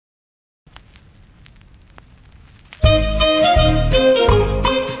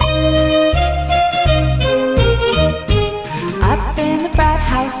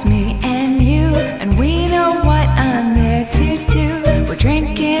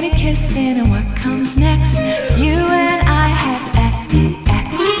kissing and what comes next. You and I have sex.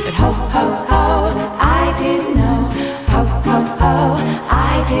 But ho, ho, ho, I didn't know. Ho, ho, ho,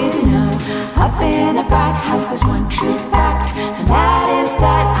 I didn't know. Up in the frat house there's one true fact, and that is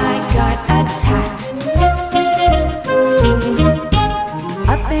that I got attacked.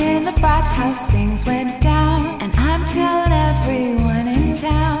 Up in the frat house things went down, and I'm telling everyone in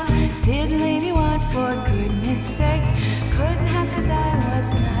town. Did lady want for goodness sake? Couldn't have 'cause I was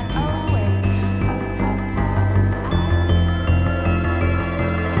not awake. Ho, ho,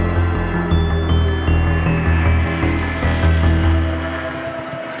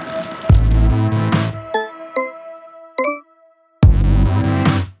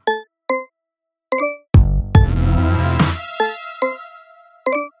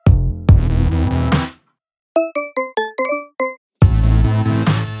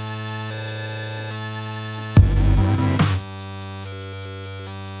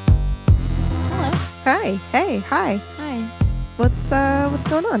 Hi. Hey. Hi. Hi. What's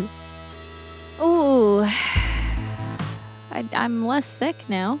going on? Ooh. I'm less sick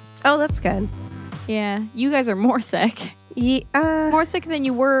now. Oh, that's good. Yeah. You guys are more sick. More sick than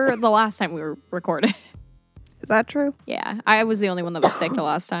you were the last time we were recorded. Is that true? Yeah. I was the only one that was sick the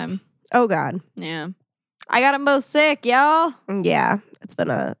last time. Oh, God. Yeah. I got them both sick, y'all. Yeah. It's been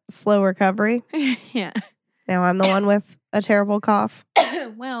a slow recovery. Yeah. Now I'm the one with a terrible cough.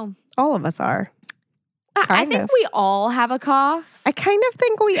 Well, All of us are. I Kind think of. we all have a cough. I kind of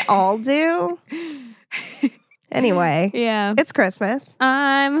think we all do. Anyway, Yeah. it's Christmas.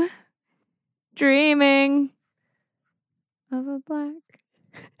 I'm dreaming of a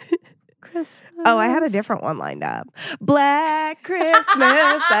black Christmas. Oh, I had a different one lined up. Black Christmas,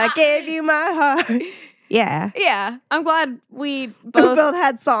 I gave you my heart. Yeah. Yeah. I'm glad we We both both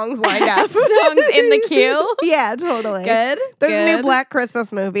had songs lined up. songs in the queue. Yeah, totally. Good. There's a new good. Black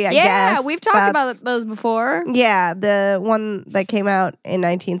Christmas movie, I Yeah, guess. we've talked about those before. Yeah, the one that came out in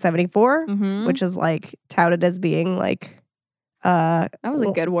 1974, Mm-hmm. which is like touted as being like That was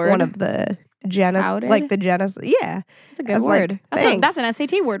a good word. one of the Touted? like the Genesis. Yeah, That's a good was like, word. thanks. That's an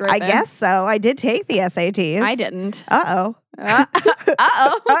SAT word right I there. guess so. I did take the SATs. I didn't. Uh-oh. Uh-oh.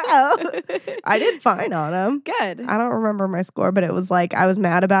 Uh-oh. I did fine on them. Good. I don't remember my score, but it was like I was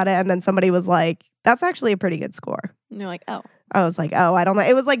mad about it, and then somebody was like, that's actually a pretty good score. And you're like, oh. I was like, oh, I don't know.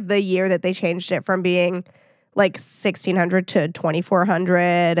 It was like the year that they changed it from being like 1600 to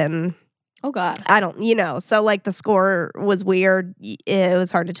 2400, and Oh, God. I don't, so like the score was weird. It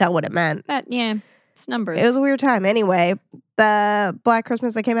was hard to tell what it meant. Yeah, it's numbers. It was a weird time. Anyway, the Black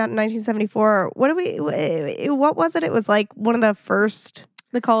Christmas that came out in 1974, what was it? It was like one of the first.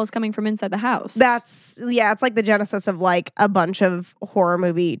 The call is coming from inside the house. It's like the genesis of like a bunch of horror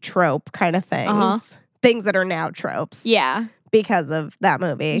movie trope kind of things. Uh-huh. Things that are now tropes. Yeah. Because of that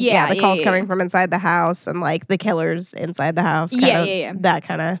movie. Yeah, the yeah, calls yeah, coming yeah. from inside the house and like the killers inside the house. Yeah. That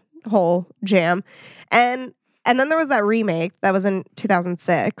kind of whole jam. And then there was that remake that was in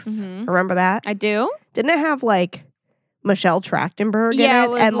 2006. Mhm. Remember that? I do. Didn't it have like Michelle Trachtenberg Yeah, in it it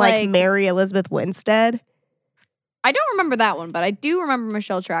was and like like- Mary Elizabeth Winstead? I don't remember that one, but I do remember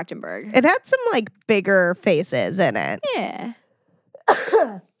Michelle Trachtenberg. It had some like bigger faces in it. Yeah.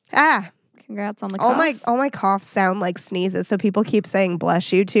 Ah, Congrats on the all cough. my coughs sound like sneezes, so people keep saying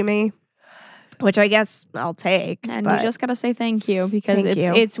bless you to me, which I guess I'll take. And but you just gotta say thank you because Thank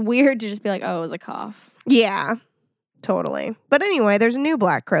you. it's weird to just be like, oh, it was a cough. yeah, totally. But anyway, there's a new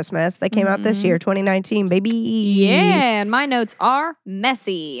Black Christmas that came out this Mhm. year, 2019, baby. Yeah, and my notes are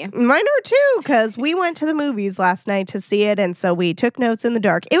messy. Mine are too, because we went to the movies last night to see it, and so we took notes in the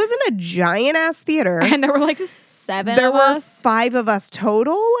dark. It was in a giant ass theater. And there were like 7 There of were us. 5 of us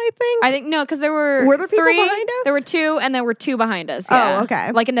total, I think. I think no, because there were Were there people 3. behind us? There were 2, and there were 2 behind us. Oh, Yeah.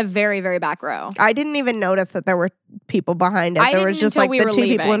 okay. Like in the very, very back row. I didn't even notice that there were people behind us. I There was didn't just until like we the were 2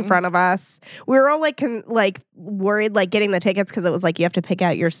 people in leaving. front of us. We were all like worried like getting the tickets because it was like you have to pick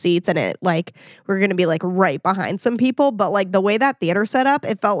out your seats, and it like we're gonna be like right behind some people. But like the way that theater set up,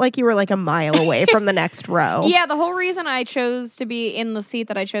 it felt like you were like a mile away from the next row. Yeah, the whole reason I chose to be in the seat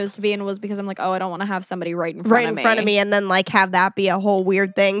that I chose to be in was because I'm like, oh, I don't want to have somebody right in front of me. and then like have that be a whole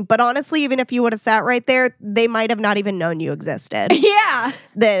weird thing. But honestly, even if you would have sat right there, they might have not even known you existed. Yeah.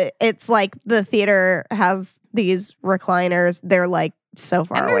 It's like the theater has these recliners. They're like so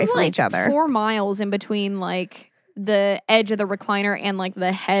far And away there's from like each other. 4 miles in between like the edge of the recliner and like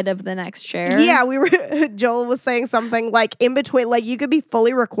the head of the next chair. Yeah, we were. Joel was saying something like in between, like you could be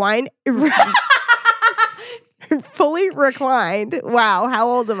fully reclined. Fully reclined. Wow, how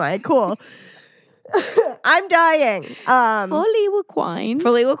old am I? Cool. I'm dying. Fully equined.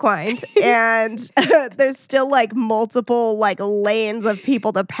 Fully equined. And there's still like multiple like lanes of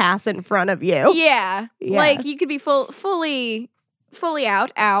people to pass in front of you. Yeah. Yeah. Like you could be fully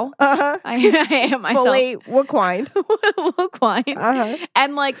out. Ow. Uh-huh. I am myself. Fully equined. Equine. Uh-huh.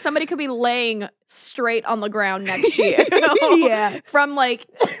 And like somebody could be laying straight on the ground next to you. Yeah. From like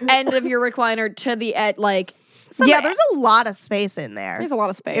end of your recliner to the end, like Yeah, there's a lot of space in there. there's a lot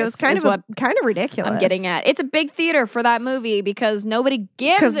of space. It was kind is of what kind of ridiculous. I'm getting at. It's a big theater for that movie because nobody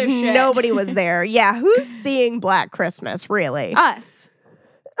gives Because a shit. nobody was there. Yeah, who's seeing Black Christmas, really? Us.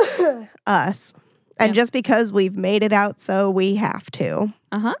 Us. And Yeah. just because we've made it out so we have to.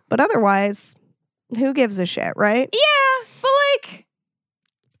 Uh-huh. But otherwise, who gives a shit, right? Yeah, but like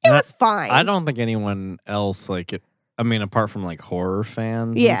It And was fine. I don't think anyone else I mean, apart from like horror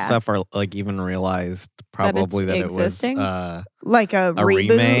fans Yeah. and stuff, are like even realized probably that existing? it was like a reboot.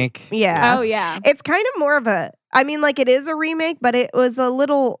 remake. Yeah. oh yeah. It's kind of more of a, I mean, like it is a remake, but it was a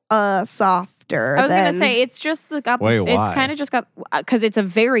little softer. I was gonna than- say it's just got Wait, this. It's why? kind of just got because it's a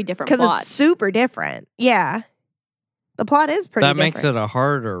very different because plot. it's super different. Yeah. The plot is pretty That makes different. it a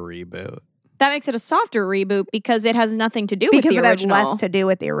harder reboot. That makes it a softer reboot because it has nothing to do with Because the it has original. less to do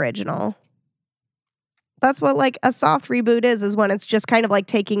with the original. That's what like a soft reboot is when it's just kind of like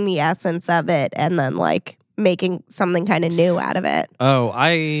taking the essence of it and then like making something kind of new out of it. Oh,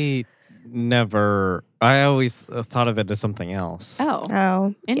 I always thought of it as something else. Oh,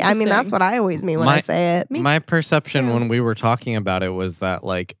 Oh, yeah, I mean, that's Interesting. what I always mean when I My- say it. Me- My perception Yeah. when we were talking about it was that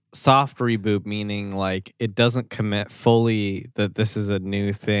like soft reboot, meaning like it doesn't commit fully that this is a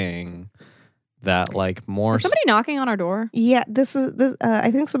new thing, that like more Is somebody knocking on our door? Yeah, this is this.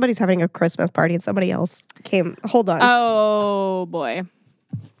 I think somebody's having a Christmas party and somebody else came. Hold on. Oh boy.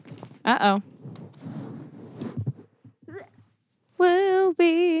 Uh-oh. We'll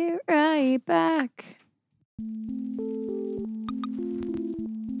be right back.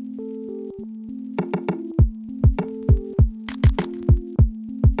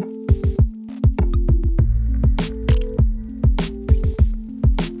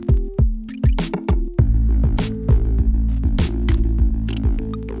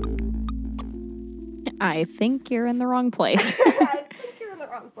 I think you're in the wrong place. I think you're in the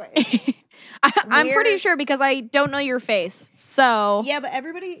wrong place. I'm pretty We're- sure because I don't know your face. So Yeah, but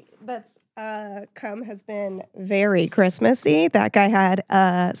everybody that's come has been very Christmassy. That guy had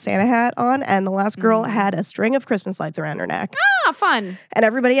a Santa hat on, and the last girl had a string of Christmas lights around her neck, fun. and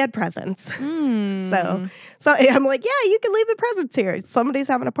everybody had presents. Hmm. So I'm like, yeah, you can leave the presents here. Somebody's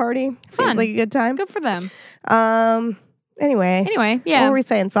having a party. Fun. Seems like a good time. Good for them. Anyway, Anyway, what yeah. were we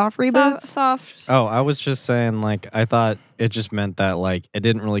saying? Soft reboots? Soft. Oh, I was just saying, like, I thought it just meant that, like, it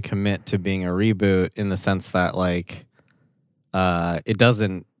didn't really commit to being a reboot in the sense that, like, it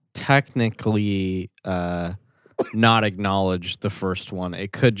doesn't technically not acknowledge the first one.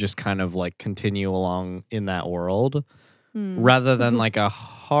 It could just kind of, like, continue along in that world rather than, like, a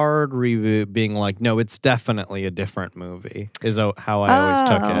hard reboot being like, no, it's definitely a different movie, is how I always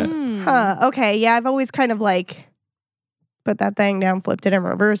took it. Hmm. Huh. Okay. Yeah, I've always kind of like put that thing down, flipped it, and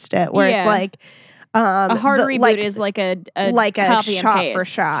reversed it. Where it's Yeah. like A hard the- reboot is like a copy and shot paste. for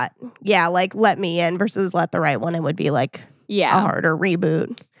shot. Yeah, like Let Me In versus Let the Right One In would be like Yeah. a harder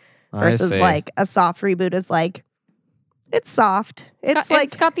reboot I versus see. like a soft reboot is like it's soft.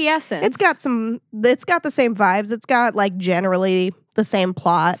 It's got the essence. it's got the same vibes. It's got like generally the same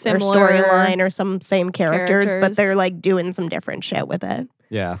plot Similar or storyline or some same characters, but characters. they're like doing some different shit with it.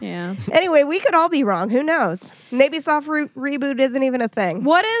 Yeah. Yeah. Anyway, we could all be wrong. Who knows? Maybe soft reboot isn't even a thing.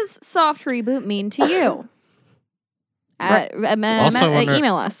 What does soft reboot mean to you? Also, I wonder- Mm.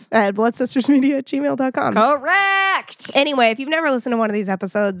 Email us. At bloodsistersmedia@gmail.com. Correct. Anyway, if you've never listened to one of these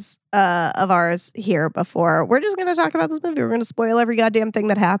episodes of ours here before, we're just going to talk about this movie. We're going to spoil every goddamn thing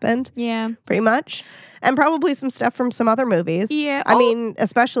that happened, Yeah. pretty much. And probably some stuff from some other movies. Yeah. I Oh. mean,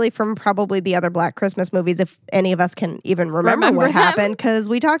 especially from probably the other Black Christmas movies, if any of us can even remember Remember what them? happened, because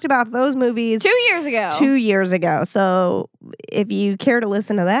we talked about those movies 2 years ago. 2 years ago. So if you care to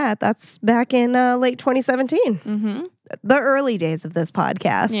listen to that, that's back in late 2017, Mm-hmm. the early days of this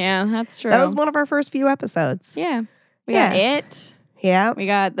podcast. Yeah, that's true. That was one of our first few episodes. Yeah. We got Yeah. it. Yeah. We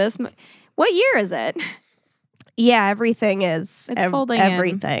got this. What year is it? Yeah, everything is. It's folding in.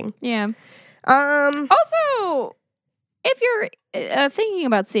 everything. Yeah. Um, Also, if you're thinking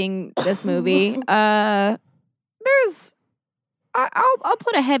about seeing this movie, there's I'll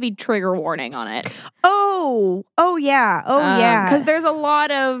put a heavy trigger warning on it. oh yeah. Oh yeah. Because there's a lot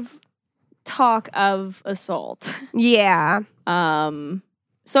of talk of assault. Yeah.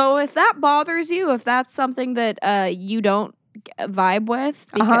 So if that bothers you, if that's something that you don't vibe with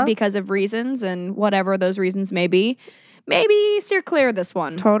Uh-huh. because of reasons and whatever those reasons may be, maybe steer clear of this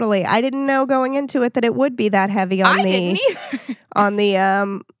one. Totally. I didn't know going into it that it would be that heavy on I didn't either. on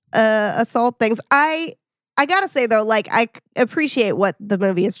the assault things. I gotta say though, like I appreciate what the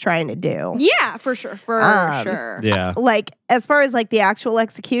movie is trying to do. Yeah, for sure. For sure. Yeah. Like as far as like the actual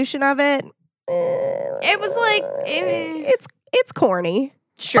execution of it, It was like, it's corny.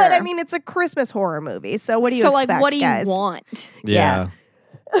 sure. But I mean, it's a Christmas horror movie, so what do you so expect, like, what do you guys? want? Yeah.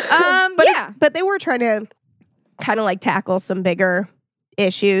 But Yeah. but they were trying to kind of like tackle some bigger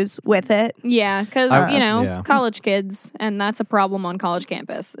issues with it. Yeah, because, yeah. college kids, and that's a problem on college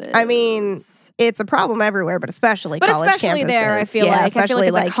campus. I mean, it's a problem everywhere, but especially but college especially there, I campuses. feel Yeah, like. I feel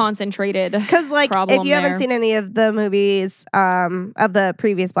especially like it's a concentrated because like if problem you haven't there. seen any of the movies of the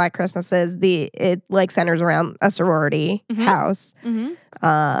previous Black Christmases, it like centers around a sorority Mhm. house.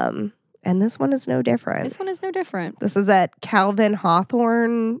 Mhm. And this one is no different. This one is no different. This is at Calvin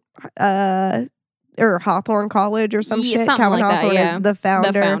Hawthorne or Hawthorne College or some Yeah, shit. something Calvin like that, Hawthorne yeah. is the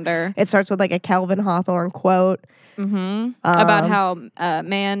founder. The founder. It starts with like a Calvin Hawthorne quote. About how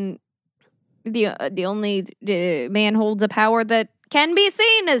man, the only man holds a power that can be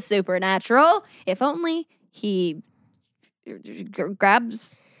seen as supernatural if only he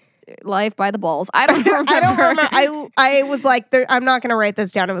grabs life by the balls. I don't remember. I don't remember. I was like, I'm not gonna write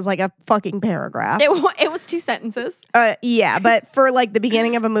this down. It was like a fucking paragraph. It was 2 sentences. Yeah, but for like the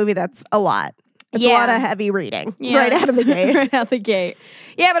beginning of a movie, that's a lot. It's a lot Yeah. of heavy reading Yeah, right out of the gate. right out the gate.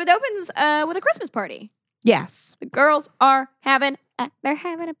 Yeah, but it opens with a Christmas party. Yes. The girls are having they're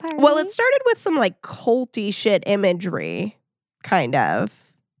having a party. Well, it started with some like culty shit imagery, kind of.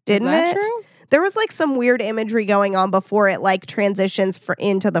 Didn't Is that it? true? There was like some weird imagery going on before it like transitions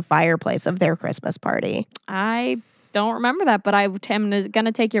into the fireplace of their Christmas party. I don't remember that, but I'm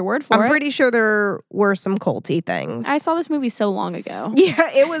gonna take your word for I'm it. pretty sure there were some culty things. I saw this movie so long ago. Yeah,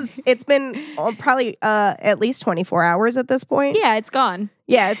 it's been probably at least 24 hours at this point. Yeah, it's gone.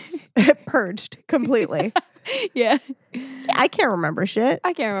 Yeah, it's purged completely. Yeah, Yeah, I can't remember shit.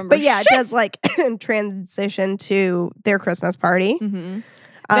 I can't remember. But yeah, it does like transition to their Christmas party. Mm-hmm.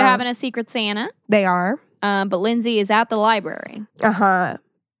 They're having a secret Santa, They are. but Lindsay is at the library. Uh-huh.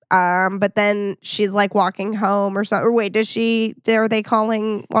 But then she's like walking home or something. Or wait, are they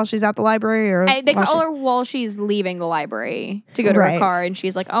calling while she's at the library? Or They while call she- her while she's leaving the library to go to Right. her car, and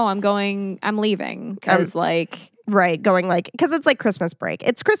she's like, "Oh, I'm leaving because like, Right, going like, because it's like Christmas break.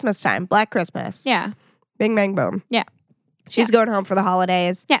 It's Christmas time, Black Christmas. yeah, Bing, bang, boom. Yeah. She's going home for the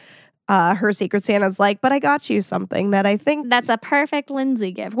holidays. Yeah. Her Secret Santa's like, but I got you something that I think that's a perfect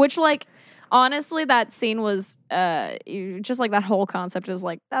Lindsay gift." Which, like, honestly, that scene was just like that whole concept is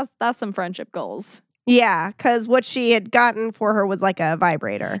like that's some friendship goals. Yeah, because what she had gotten for her was like a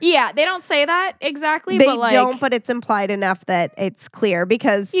vibrator. Yeah, they don't say that exactly, They but like, don't, but it's implied enough that it's clear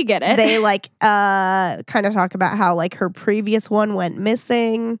because you get it. they like kind of talk about how like her previous one went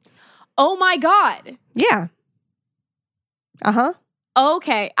missing. Oh my god. Yeah. Uh-huh.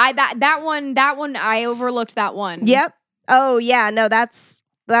 Okay, that one I overlooked that one. Yep. Oh yeah, no, that's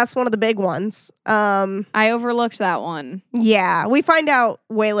one of the big ones. I overlooked that one. Yeah, we find out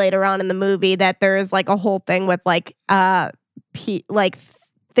way later on in the movie that there's like a whole thing with like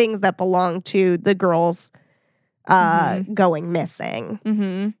things that belong to the girls going missing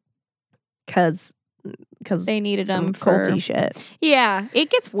Mm-hmm. because They needed some them for culty shit. Yeah, it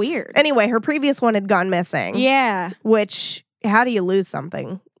gets weird. Anyway, her previous one had gone missing. Yeah, Which, how do you lose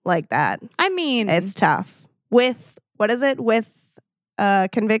something like that? I mean, It's tough. With, what is it? With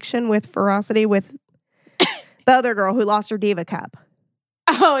conviction, with ferocity, with the other girl who lost her Diva Cup.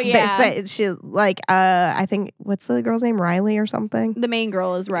 oh They yeah. say she like I think what's the girl's name? Riley or something? The main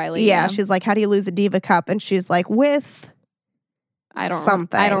girl is Riley. Yeah, she's like, how do you lose a Diva Cup? And she's like, with I don't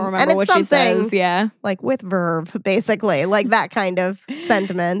something. I don't And remember it's what she something- says. Yeah, like with verve, basically. Like that kind of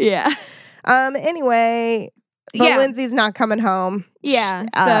sentiment. yeah, Anyway, but yeah, Lindsay's not coming home. yeah.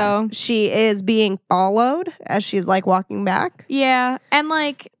 So So she is being followed as she's like walking back. yeah, and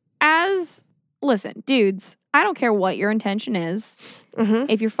like listen, dudes, I don't care what your intention is. Mm-hmm.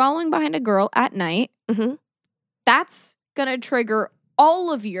 If you're following behind a girl at night, Mhm. that's gonna trigger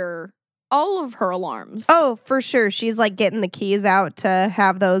all of her alarms. Oh, for sure. She's like getting the keys out to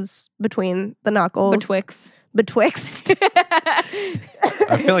have those between the knuckles. Betwixt.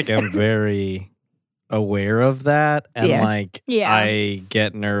 I feel like I'm very aware of that, and Yeah. like Yeah. I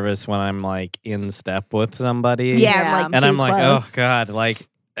get nervous when I'm like in step with somebody. Yeah, Yeah. I'm like and too I'm like, close. oh god, like,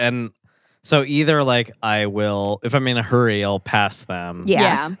 and So either like I will, if I'm in a hurry, I'll pass them.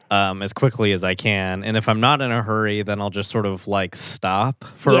 Yeah. As quickly as I can, and if I'm not in a hurry, then I'll just sort of like stop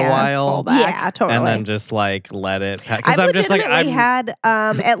for Yeah, a while, fall back. Yeah, totally. and then just like let it. I've Because I'm just like legitimately had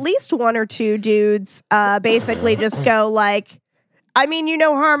at least one or two dudes basically just go like, I mean, you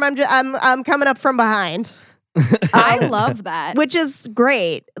no harm. I'm coming up from behind, I love that. which is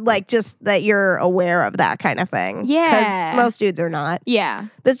great. Like just that you're aware of that kind of thing. Yeah. because most dudes are not. Yeah.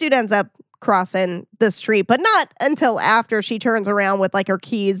 This dude ends up crossing the street, but not until after she turns around with like her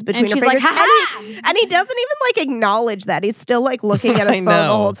keys between And her she's like, fingers. ha And he doesn't even like acknowledge that. He's still like looking at his I phone the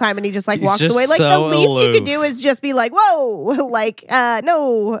know. whole time, and he just like He's walks just away. Like the so least you could aloof. do is just be like, "Whoa!" Like,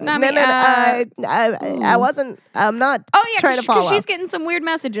 no, I wasn't. I'm not. Oh yeah, trying to follow. she's getting some weird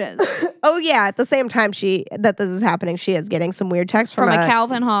messages Oh yeah. At the same time, that this is happening, she is getting some weird texts from a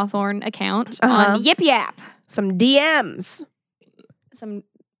Calvin Hawthorne account Uh-huh. on Yip Yap. some DMs. Some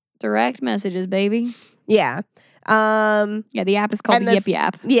direct messages, baby. Yeah. Yeah, the app is called And Yip this-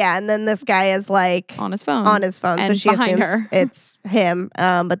 Yap Yeah, and then this guy is like on his phone. on his phone, so and she behind assumes her. it's him.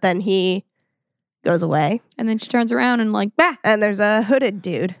 But then he goes away, And then she turns around and like, bah! and there's a hooded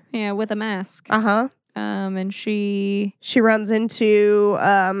dude. Yeah, with a mask. Uh-huh. And she She runs into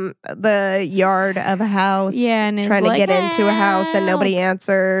the yard of a house. Yeah, and is trying like, to get into a house, and nobody "Help."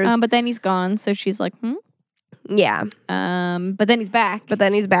 answers. but then he's gone, so she's like, yeah, but then he's back. but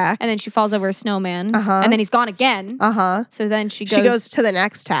then he's back. and then she falls over a snowman. Uh-huh. And then he's gone again. Uh-huh. So then She goes to the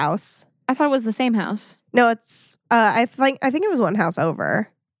next house. I thought it was the same house. No, it's I think it was one house over.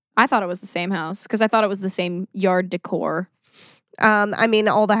 I thought it was the same house because I thought it was the same yard decor. I mean,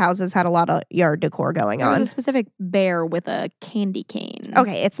 all the houses had a lot of yard decor going There was on. a specific bear with a candy cane.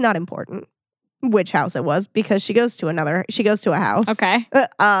 Okay, it's not important which house it was because she goes to a house. Okay.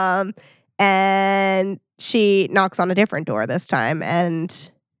 And she knocks on a different door this time,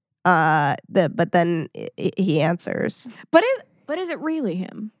 and but then he answers. But is it really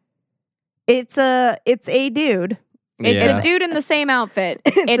him? It's a dude. It's Yeah. a dude in the same outfit.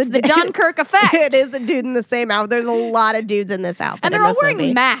 It's It's a the dude. Dunkirk effect. It is a dude in the same outfit. There's a lot of dudes in this outfit. And they're in all this wearing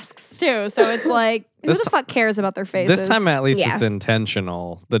movie. masks too. So it's like, who This the fuck cares about their faces? This time, at least, Yeah. it's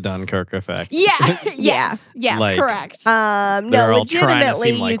intentional. The Dunkirk effect. Yeah. Yes. Yes. Like- correct. No, They're all trying to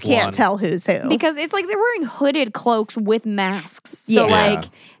legitimately, seem like you can't one. tell who's who. Because it's like they're wearing hooded cloaks with masks. So Yeah. like,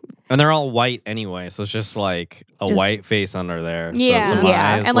 And they're all white anyway, so it's just like a Just- white face under there. Yeah. So some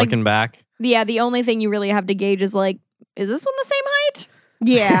Yeah. eyes And, like, looking back. yeah, the only thing you really have to gauge is like, is this one the same height?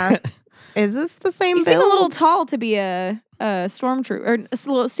 yeah, is this the same You build? seem a little tall to be a stormtrooper,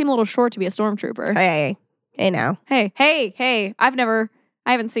 or seem a little short to be a stormtrooper. Hey now. Hey! I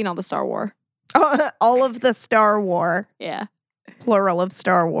haven't seen all the Star Wars. All of the Star War, Yeah, plural of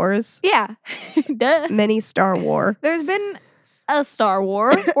Star Wars, yeah. Duh. many Star War. There's been a Star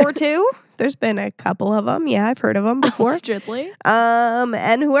War or two, There's been a couple of them. Yeah, I've heard of them before. allegedly.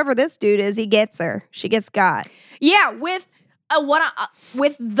 And whoever this dude is, he gets her. She gets got. Yeah, with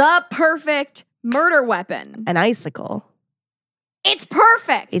with the perfect murder weapon. An icicle. It's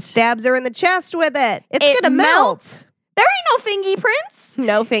perfect. He stabs her in the chest with it. It's It gonna melt. melts. There ain't no fingy prints.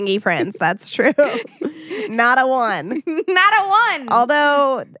 No fingy friends. That's true. Not a one. Not a one.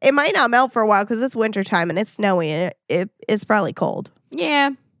 Although it might not melt for a while because it's wintertime and it's snowy. It's probably cold. Yeah,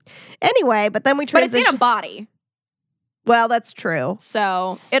 Anyway, but then we but it's transition. in a body, Well, that's true.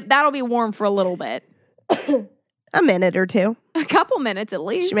 so that'll be warm for a little bit, A minute or two. a couple minutes at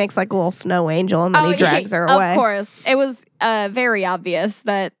least. She makes like a little snow angel and then he drags her away. Of course, it was very obvious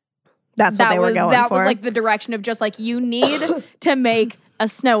that That's what they were going that for. was like the direction of just like you need to make a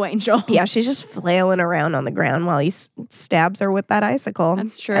snow angel. Yeah, she's just flailing around on the ground while he stabs her with that icicle.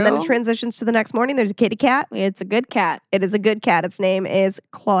 That's true. And then it transitions to the next morning. There's a kitty cat. It's a good cat, It is a good cat. Its name is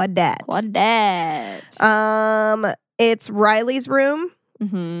Claudette. Claudette. It's Riley's room.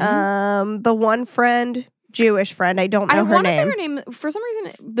 Mhm. The one friend, Jewish friend. I don't know I her want to say name. her name. For some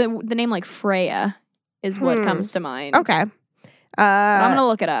reason, the name like Freya is what comes to mind. Okay. But I'm gonna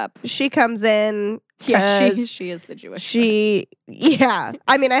look it up. She comes in. Yeah, 'cause she is the Jewish. yeah.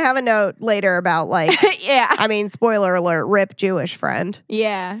 I mean, I have a note later about like. friend. Yeah, I mean, spoiler alert. Rip Jewish friend.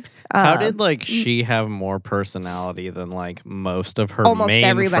 yeah. How Um, did like she have more personality than like most of her almost main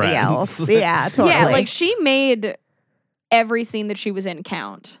everybody friends? else? Yeah, totally. Yeah, like she made every scene that she was in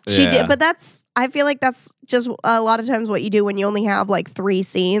count. She Yeah. did, but I feel like that's just a lot of times what you do when you only have like 3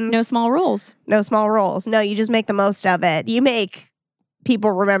 scenes. No small rules. No small roles. No, you just make the most of it. You make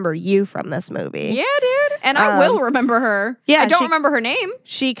people remember you from this movie. Yeah, dude. And I will remember her. yeah, I don't she- remember her name.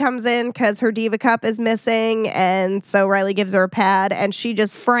 She comes in because her diva cup is missing, and so Riley gives her a pad, and she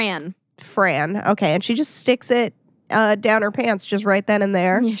just Fran. Fran, okay, and she just sticks it down her pants just right then and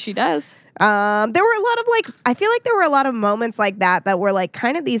there. Yeah, she does. There were a lot of like, I feel like there were a lot of moments like that were like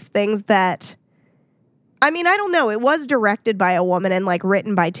kind of these things that, I mean, I don't know. It was directed by a woman and like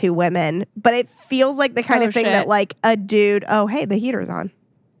written by two women, but it feels like the kind of thing that like a dude, oh, hey, the heater's on.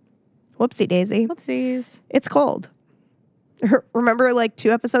 Whoopsie daisy. Whoopsies. It's cold. Remember like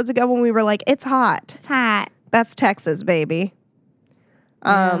 2 episodes ago when we were like, it's hot. It's hot. That's Texas, baby.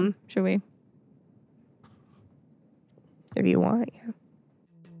 Should we? If you want, yeah.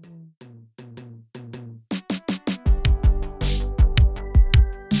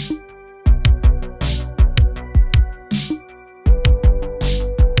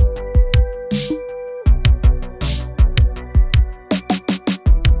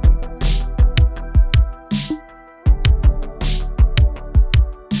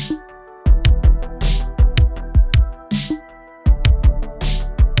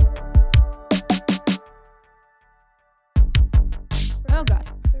 Oh god.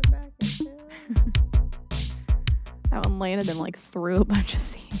 That one landed and like threw a bunch of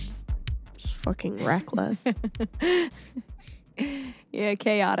seeds. Just fucking reckless. Yeah,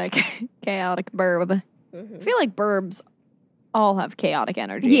 chaotic burb. I feel like burbs all have chaotic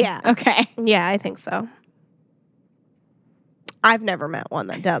energy. Yeah. Okay. Yeah, I think so. I've never met one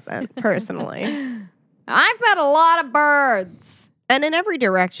that doesn't, personally. I've met a lot of birds. And in every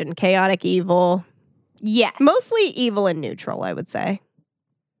direction, chaotic, evil. Yes. Mostly evil and neutral, I would say.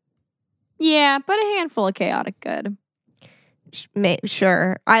 Yeah, but a handful of chaotic good.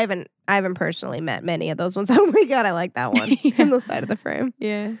 Sure. I haven't personally met many of those ones. Oh my god, I like that one. Yeah. In the side of the frame.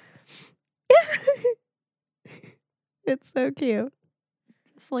 Yeah. It's so cute.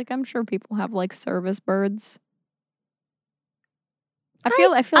 It's like I'm sure people have like service birds. I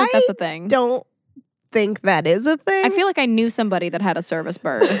feel like that's a thing. Don't think that is a thing. I feel like I knew somebody that had a service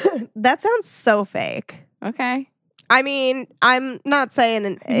bird. That sounds so fake. Okay. I mean, I'm not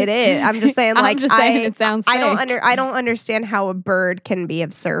saying it is. I'm just saying, like, I'm just saying it sounds fake. I don't understand how a bird can be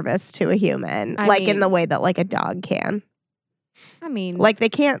of service to a human, I like in mean- the way that like a dog can. I mean, Like they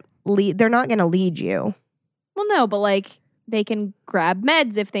can't lead. They're not going to lead you. well, no, but like they can grab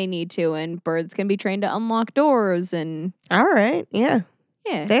meds if they need to, and birds can be trained to unlock doors, and All right. Yeah.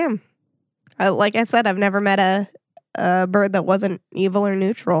 yeah. Damn. Like I said, I've never met a bird that wasn't evil or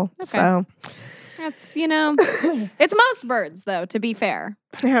neutral. Okay. So That's, it's most birds, though, to be fair.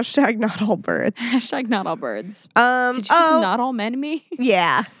 hashtag not all birds. Hashtag not all birds. Did you just not all men me?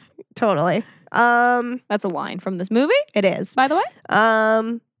 Yeah, totally. That's a line from this movie, It is. by the way.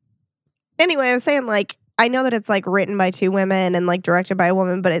 Anyway, I was saying, like, I know that it's like written by two women and like directed by a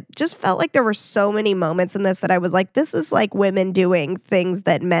woman, but it just felt like there were so many moments in this that I was like, this is like women doing things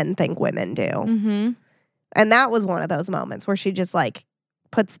that men think women do. Mm-hmm. And that was one of those moments where she just like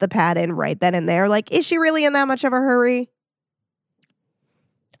puts the pad in right then and there. Like, is she really in that much of a hurry?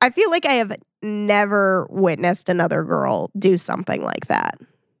 I feel like I have never witnessed another girl do something like that.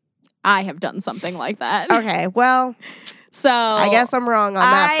 I have done something like that. Okay, well, So I guess I'm wrong on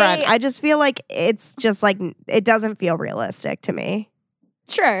that front. I- I just feel like it's just like, it doesn't feel realistic to me.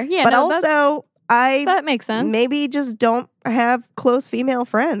 Sure. Yeah. But no, that's- also, I that makes sense. maybe just don't have close female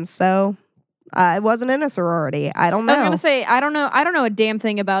friends. So I wasn't in a sorority. I don't know. I was gonna say I don't know a damn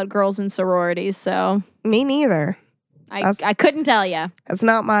thing about girls in sororities, so Me neither. I couldn't tell you. That's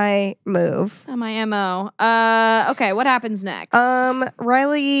not my move. My MO. Okay, what happens next?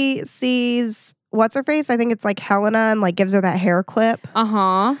 Riley sees what's her face? I think it's like Helena, and like gives her that hair clip.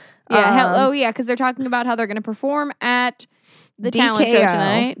 Uh-huh. Yeah. Um, because they're talking about how they're gonna perform at the talent show DKO.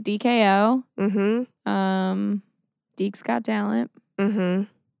 tonight. DKO. Mm-hmm. Deke's Got Talent. Mm-hmm.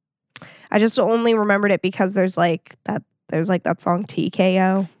 I just only remembered it because there's like that song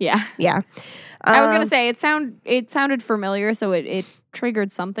TKO. Yeah. Yeah. I was gonna say it sounded familiar, so it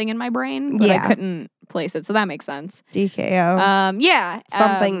triggered something in my brain, but Yeah. I couldn't place it. So that makes sense. DKO. Yeah.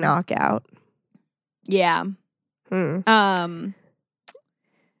 Something knockout. Yeah. Hmm.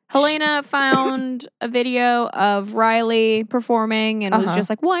 Helena found a video of Riley performing and was Uh-huh. just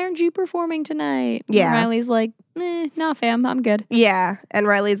like, "Why aren't you performing tonight?" And Yeah. Riley's like, "Nah, fam, I'm good. Yeah. And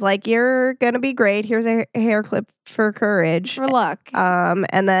Riley's like, you're gonna be great. Here's a hair clip for courage. For luck." And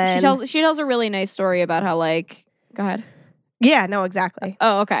then She tells a really nice story about how like, go ahead. yeah, no, exactly.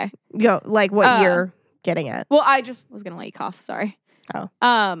 Oh, okay. Go like what you're getting at. Well, I just was gonna let you cough. Sorry. Oh.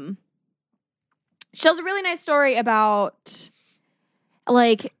 She tells a really nice story about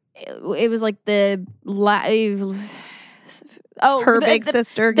like it was like the Her big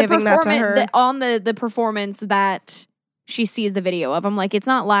sister giving that to her. on the performance that she sees the video of. I'm like, it's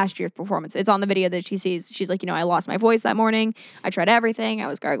not last year's performance. It's on the video that she sees. She's like, I lost my voice that morning. I tried everything. I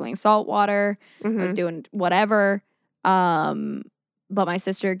was gargling salt water. I was Mhm. doing whatever. But my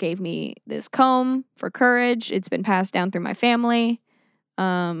sister gave me this comb for courage. It's been passed down through my family.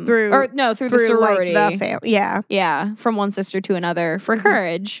 Through the sorority. Like the family. Yeah. Yeah, from one sister to another for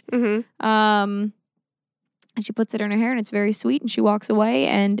courage. Mm-hmm. And she puts it in her hair, and it's very sweet. And she walks away,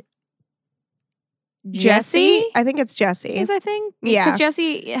 and Jessie, I think it's Jessie. is I think, Yeah. because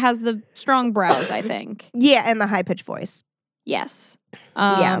Jessie has the strong brows. I think. Yeah, and the high pitched voice. Yes.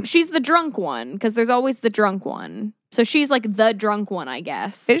 Yeah. She's the drunk one because there's always the drunk one. So she's like the drunk one, I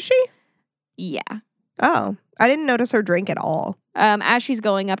guess. Is she? Yeah. Oh, I didn't notice her drink at all. As she's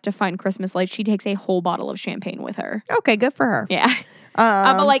going up to find Christmas lights, she takes a whole bottle of champagne with her. Okay, good for her. Yeah.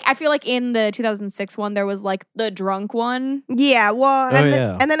 But like, I feel like in the 2006 one, there was like the drunk one. Yeah, well, Oh,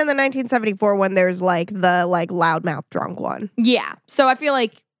 yeah. and then in the 1974 one, there's like the like loudmouth drunk one. Yeah. So I feel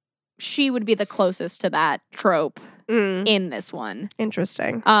like she would be the closest to that trope Mm, in this one.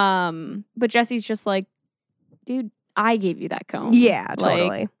 interesting. But Jessie's just like, dude, I gave you that comb. Yeah, Like,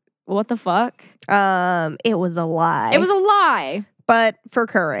 totally. what the fuck? It was a lie. It was a lie. but for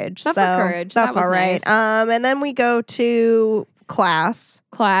courage. But for so courage. That's That was all right. nice. And then we go to class.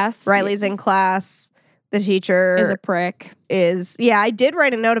 Class. Riley's in class. The teacher is a prick. I did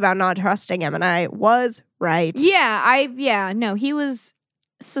write a note about not trusting him, and I was right. No, he was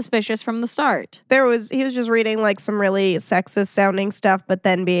suspicious from the start. He was just reading like some really sexist sounding stuff, but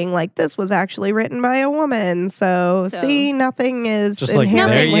then being like, this was actually written by a woman. So see, nothing is Just like, there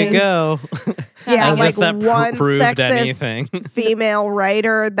inherently you go. Yeah, As like if that one proved sexist anything. female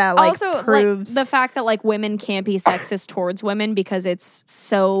writer that like Also, proves like the fact that like women can't be sexist towards women because it's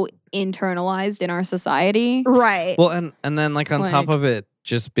so internalized in our society. right. Well, and then like on top Like- of it,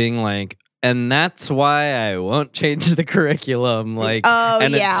 just being like, and that's why I won't change the curriculum. Like, Oh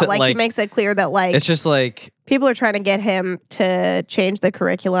and yeah, it's, like he makes it clear that like it's just like, people are trying to get him to change the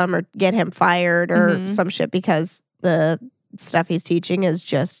curriculum or get him fired or Mhm. some shit because the stuff he's teaching is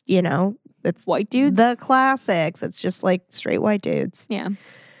just, it's White dudes. the classics. It's just like straight white dudes. yeah.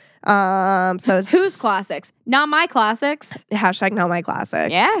 So it's Whose classics? Not my classics. hashtag not my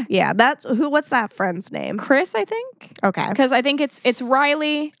classics. Yeah. Yeah. What's that friend's name? Chris, I think, Okay. because I think it's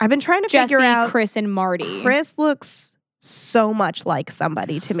Riley, I've been trying to Jesse, figure out. Chris, and Marty. Chris looks so much like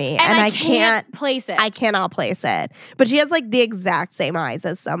somebody to me, and I can't. place it. I cannot place it, but she has like the exact same eyes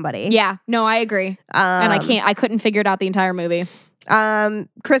as somebody. Yeah, no, I agree, and I couldn't figure it out the entire movie.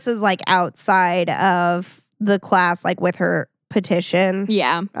 Chris is like outside of the class, like with her petition.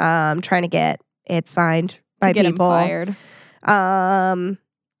 Yeah, Trying to get it signed by to get people. him fired.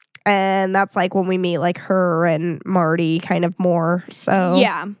 And that's like when we meet like her and Marty kind of more. So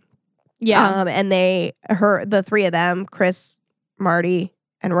Yeah. and the three of them, Chris, Marty,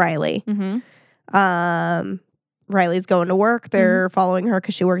 and Riley. Mm-hmm. Riley's going to work. They're following her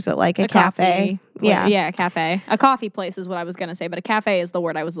because she works at like a cafe. Yeah. a cafe. A coffee place is what I was gonna say, but a cafe is the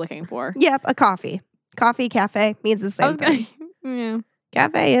word I was looking for. Yep, a coffee. Coffee, cafe means the I same was thing. gonna. Yeah,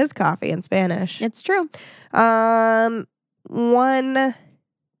 Cafe is coffee in Spanish. it's true. One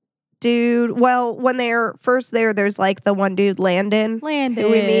dude. Well, when they're first there, there's like the one dude, Landon, Landon. who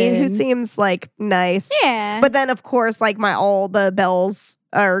we meet, who seems like nice. Yeah, But then, of course, like all the bells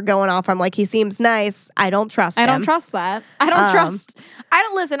are going off. I'm like, he seems nice. I don't trust him. I don't trust that. I don't trust. I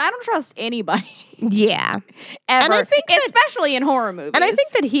don't listen. I don't trust anybody Yeah, ever, And I think that- especially in horror movies. and I think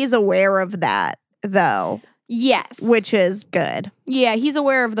that he's aware of that though, yes, which is good. yeah, he's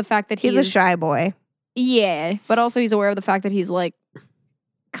aware of the fact that He's a shy boy. Yeah, but also he's aware of the fact that he's like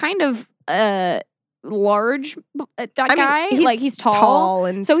kind of large guy. He's tall,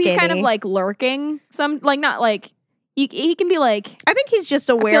 and so he's kind of skinny. like lurking. Not like he can be like I think he's just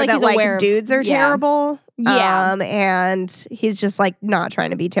aware like that he's like aware of- dudes are yeah. terrible. Yeah. And he's just like not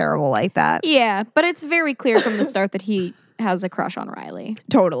trying to be terrible like that. yeah, but it's very clear from the start that he has a crush on Riley.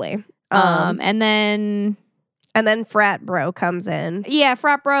 Totally. And then And then frat bro comes in. yeah,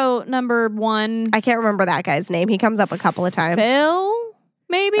 frat bro number 1, I can't remember that guy's name. He comes up a couple of times. Phil,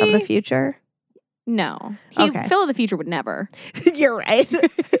 maybe Of the future. no, Okay. Phil of the future would never. You're right.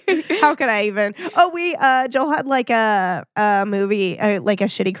 How could I even? Oh, Joel had like a movie, like a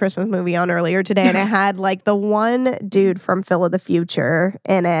shitty Christmas movie on earlier today, and it had like the one dude from Phil of the Future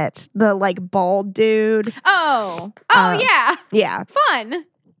in it, the like bald dude. Oh yeah, Yeah, fun.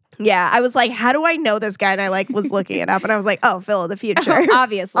 yeah. I was like, how do I know this guy? And I like was looking it up, and I was like, oh, Phil of the Future.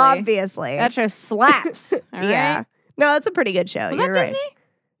 Obviously, Obviously, that show slaps. All right? yeah. No, that's a pretty good show. Was You're that right.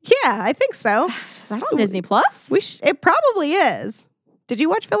 Disney? Yeah, I think so. Is that on Disney Plus? It probably is. Did you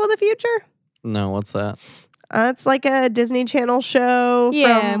watch Phil of the Future? no, what's that? It's like a Disney Channel show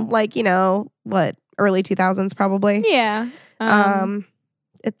Yeah. from like, early 2000s probably. Yeah.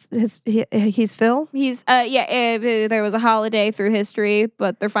 he's Phil. He's there was a holiday through history,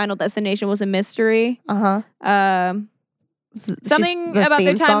 but their final destination was a mystery. Something about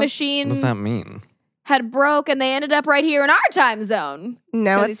their time machine What does that mean? had broke, and they ended up right here in our time zone.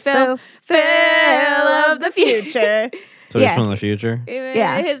 No, 'Cause it's he's Phil of the future. So he's from the future?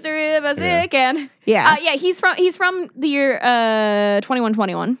 Yeah. History the best Yeah. it can. Yeah. He's from the year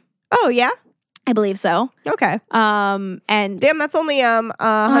 2121. Oh yeah. I believe so. Okay. And Damn, that's only 100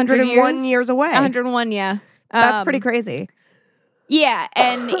 101 years away. 101, yeah. That's pretty crazy. Yeah,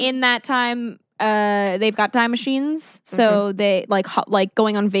 and in that time, they've got time machines, so they like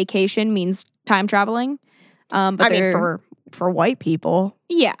going on vacation means time traveling. But I mean, for white people,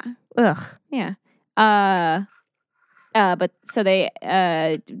 yeah, ugh. yeah. But so they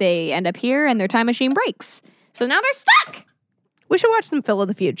end up here, and their time machine breaks. So now they're stuck. We should watch some Phil of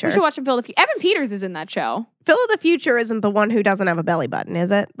the Future. We should watch them Phil the Future. Evan Peters is in that show. Phil of the Future isn't the one who doesn't have a belly button, is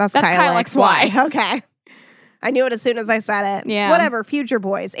it? That's Kyle Kyle XY. XY. Okay. I knew it as soon as I said it. Yeah. Whatever. Future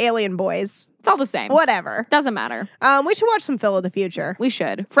boys, alien boys, It's all the same. whatever. Doesn't matter. We should watch some Phil of the Future. We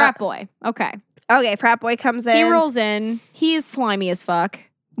should. Frat boy. Okay. Okay, frat boy comes in. He rolls in. He's slimy as fuck.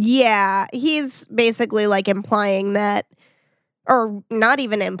 Yeah, he's basically like implying that, or not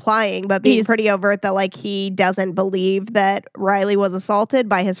even implying, but being He's- pretty overt that like he doesn't believe that Riley was assaulted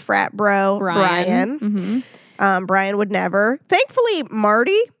by his frat bro, Brian. Mm-hmm. Brian would never. Thankfully,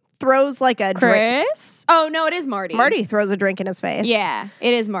 Marty throws like a drink. Chris? Oh, no, it is Marty. Marty throws a drink in his face. Yeah,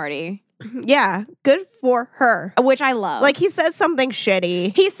 it is Marty, Yeah, good for her. which I love. Like he says something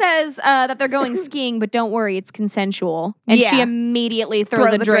shitty. he says that they're going skiing, but don't worry, it's consensual. And she Yeah. immediately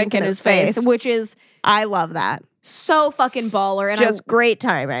throws a drink in his face, which is I love that. so fucking baller. And Just great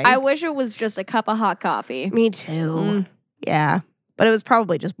timing. I wish it was just a cup of hot coffee. Me too. Yeah, but it was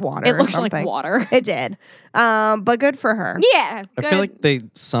probably just water. It or looks something. like water. It did. But good for her. Yeah, I feel like they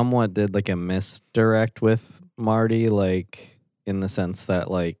somewhat did like a misdirect with Marty, like in the sense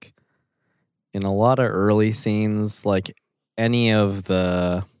that like in a lot of early scenes, like any of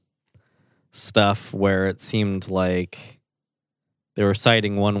the stuff where it seemed like they were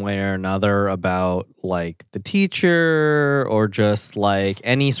citing one way or another about like the teacher or just like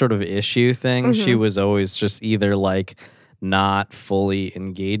any sort of issue thing, she was always just either like not fully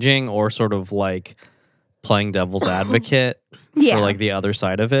engaging or sort of like playing devil's advocate Yeah. for like the other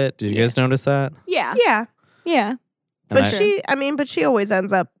side of it. Did you guys notice that? Yeah, Yeah. yeah. But And she she always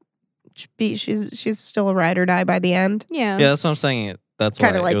ends up she's still a ride or die by the end. Yeah. yeah, that's what I'm saying. That's why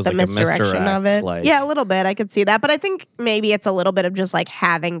Kind of it like was the like misdirection a misdirect, of it. Like, Yeah, a little bit. I could see that. But I think maybe it's a little bit of just like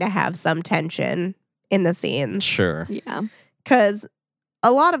having to have some tension in the scenes. sure. Yeah. Because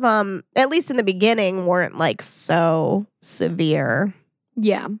a lot of them, at least in the beginning, weren't like so severe.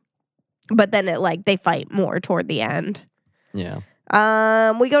 Yeah. But then it like they fight more toward the end. Yeah.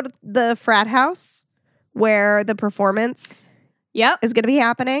 We go to the frat house where the performance Yep. is going to be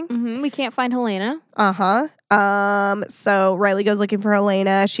happening. We can't find Helena. So Riley goes looking for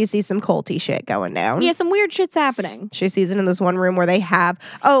Helena. She sees some culty shit going down. Yeah, some weird shit's happening. She sees it in this one room where they have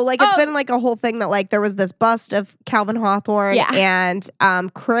it's been like a whole thing that like there was this bust of Calvin Hawthorne Yeah.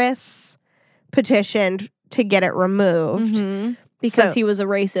 and Chris petitioned to get it removed Because So- he was a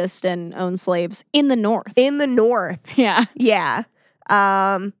racist and owned slaves in the North. in the North. Yeah. Yeah.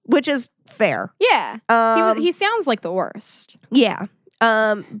 Which is fair. Yeah. He sounds like the worst. Yeah.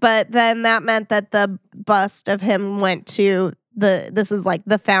 But then that meant that the bust of him went to this is like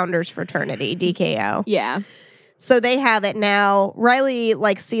the founders fraternity, DKO. Yeah. So they have it now. Riley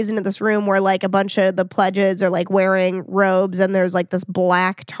like sees into this room where like a bunch of the pledges are like wearing robes and there's like this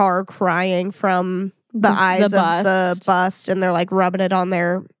black tar crying from the eyes of the bust and they're like rubbing it on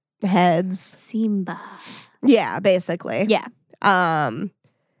their heads. Simba. Yeah, basically. Yeah.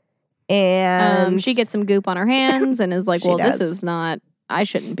 And She gets some goop on her hands and is like, She well, this does. is not, I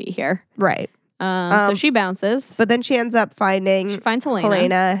shouldn't be here. right. So she bounces. But then she ends up she finding finds Helena.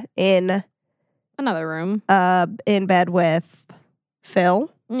 Helena in Another room. in bed with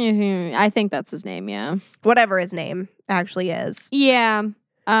Phil, I think that's his name. Yeah. whatever his name actually is. Yeah.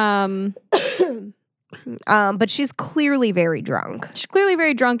 But she's clearly very drunk. She's clearly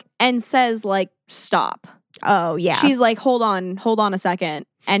very drunk and says like, stop. Oh yeah. She's like, hold on a second.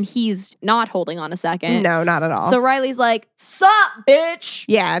 And he's not holding on a second. no, not at all. So Riley's like, sup, bitch.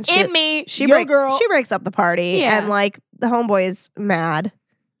 yeah, and Hit me. she girl. she breaks up the party Yeah. and like the homeboy is mad.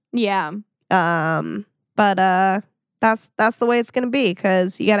 Yeah. But that's the way it's gonna be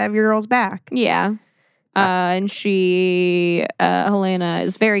because you gotta have your girls back. Yeah. And she, Helena,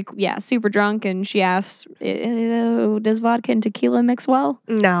 is very, super drunk. And she asks, does vodka and tequila mix well?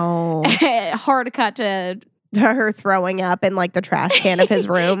 No. Hard cut to her throwing up in like the trash can of his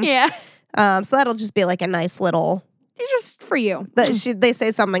room. Yeah. So that'll just be like a nice little. Just for you. They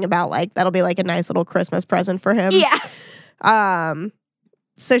say something about like that'll be like a nice little Christmas present for him. Yeah.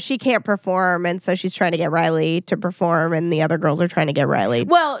 So she can't perform, and so she's trying to get Riley to perform, and the other girls are trying to get Riley.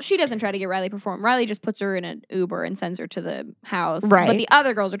 Well, she doesn't try to get Riley to perform. Riley just puts her in an Uber and sends her to the house. Right. But the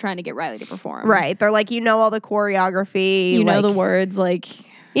other girls are trying to get Riley to perform. Right. They're like, you know all the choreography. You know like, the words, like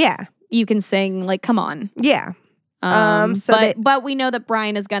Yeah. you can sing, like, come on. Yeah. So but we know that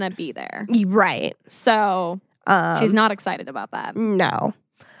Brian is gonna be there. Right. So she's not excited about that. No.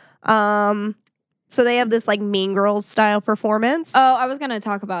 So they have this like Mean Girls style performance. Oh, I was gonna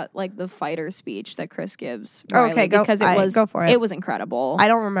talk about like the fighter speech that Chris gives Riley, Okay, go- because it was go for it. It was incredible. I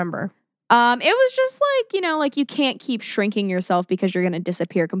don't remember. It was just like, you know, like you can't keep shrinking yourself because you're gonna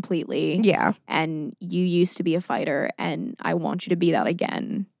disappear completely. Yeah. And you used to be a fighter, and I want you to be that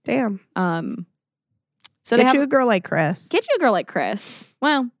again. Damn. So Get they you have a girl like Chris. get you a girl like Chris.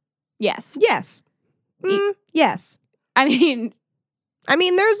 Well, yes. Yes. Yes. I mean,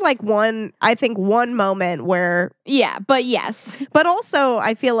 There's like one moment where, yeah, but yes. but also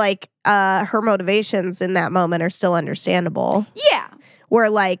I feel like her motivations in that moment are still understandable. Yeah. Where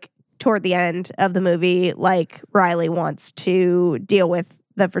like toward the end of the movie, like Riley wants to deal with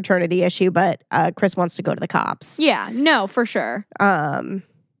the fraternity issue, but Chris wants to go to the cops. Yeah. No, for sure.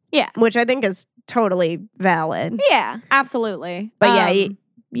 Yeah. Which I think is totally valid. Yeah, absolutely. But yeah,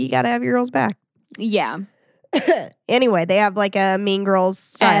 you got to have your girls back. Yeah. Anyway, they have like a Mean Girls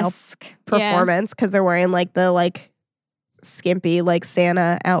style Esque. performance because they're wearing like the like skimpy like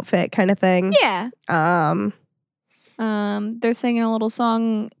Santa outfit kind of thing. Yeah. They're singing a little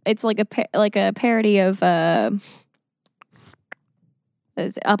song. It's like a parody of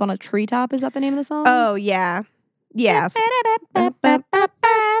is it Up on a Treetop? Is that the name of the song? Oh yeah. Yes.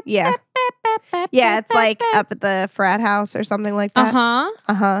 Yeah. Yeah, it's like up at the frat house or something like that.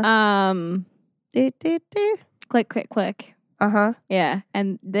 Uh-huh. Do. Click, click, click. Uh-huh. Yeah.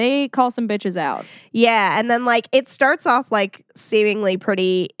 And they call some bitches out. Yeah, and then like it starts off like seemingly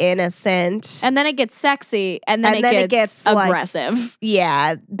pretty innocent. And then it gets sexy, and then, it gets like, aggressive.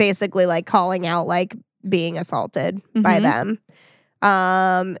 yeah, basically like calling out like being assaulted by them.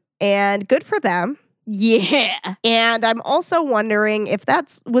 And good for them. Yeah. And I'm also wondering if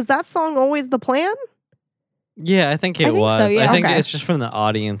was that song always the plan? Yeah, I think it think so, was. yeah. I think Okay. it's just from the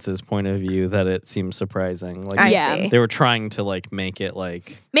audience's point of view that it seems surprising. Like Yeah. see. they were trying to like make it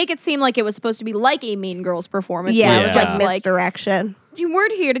like Make it seem like it was supposed to be like a Mean Girls performance. Yeah, but it was it's like just misdirection. you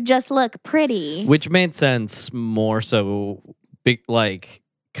weren't here to just look pretty. which made sense more so like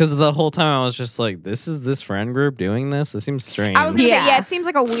because the whole time I was just like, this is this friend group doing this? This seems strange. I was gonna Yeah. say, it seems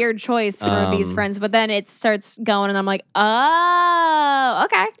like a weird choice for these friends, but then it starts going, and I'm like, oh,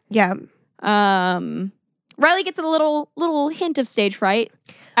 okay. Yeah. Riley gets a little hint of stage fright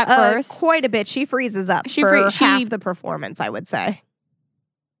at first. Quite a bit. She freezes up She for she- half the performance, I would say.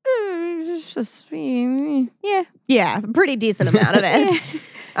 It's just, yeah. Yeah, pretty decent amount of it.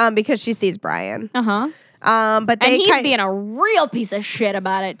 Because she sees Brian. Uh-huh. But And they he's being a real piece of shit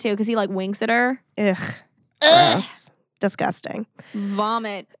about it, too, because he, like, winks at her. ugh, gross. Disgusting.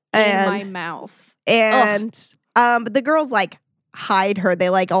 Vomit And- in my mouth. And but the girls like hide her. They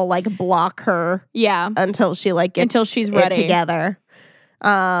like all like block her Yeah. until she like gets Until she's it ready. together.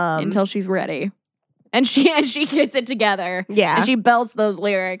 Until she's ready. And she gets it together. Yeah. And she belts those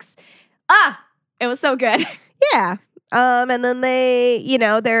lyrics. It was so good. Yeah. And then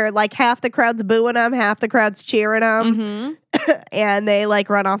they're like half the crowd's booing them, half the crowd's cheering them, Mm-hmm. and they like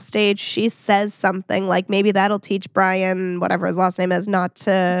run off stage. She says something like maybe that'll teach Brian, whatever his last name is, not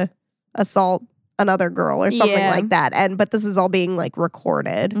to assault another girl or something Yeah. like that. But this is all being like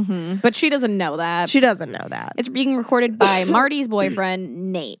recorded. Mm-hmm. But she doesn't know that. She doesn't know that. It's being recorded by Marty's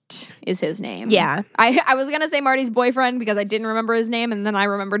boyfriend, Nate is his name. Yeah. I was going to say Marty's boyfriend because I didn't remember his name, and then I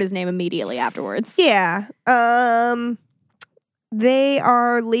remembered his name immediately afterwards. Yeah. They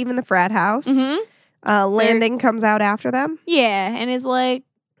are leaving the frat house. Mm-hmm. Landing comes out after them. Yeah, and is like,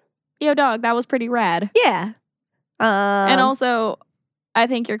 yo, dog, that was pretty rad. Yeah. And also, I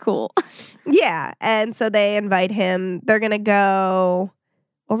think you're cool. Yeah. And so they invite him. They're going to go.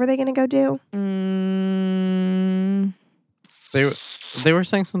 What were they going to go do? they were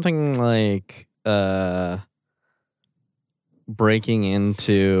saying something like breaking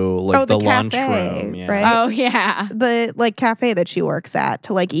into like the cafe, lunchroom. Yeah. right? Oh, yeah. The like cafe that she works at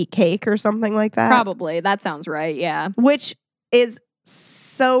to like eat cake or something like that. Probably. That sounds right. Yeah. Which is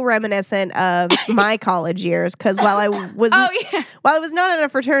so reminiscent of my college years because while I was Oh, yeah. while I was not in a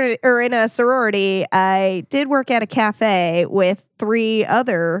fraternity or in a sorority, I did work at a cafe with 3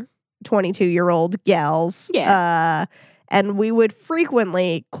 other 22-year-old gals. Yeah. And we would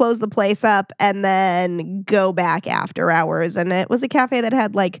frequently close the place up and then go back after hours. And it was a cafe that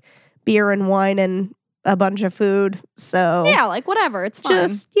had like beer and wine and a bunch of food. So Yeah, like whatever. It's fine.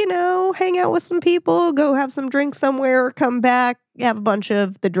 just, hang out with some people, go have some drinks somewhere, come back, have a bunch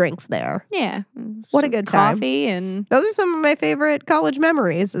of the drinks there. Yeah. What a Some good time. coffee and Those are some of my favorite college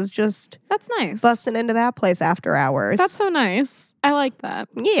memories, is just that's nice. busting into that place after hours. That's so nice. I like that.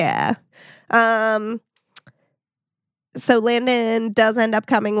 Yeah. So Landon does end up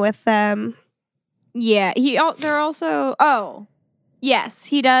coming with them. Yeah, they're also yes,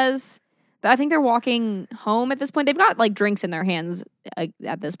 he does. I think they're walking home at this point. They've got like drinks in their hands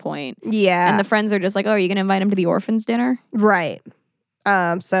at this point. Yeah. And the friends are just like, "Oh, are you going to invite him to the orphans dinner?" Right.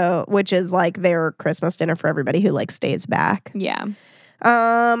 So which is like their Christmas dinner for everybody who like stays back. Yeah.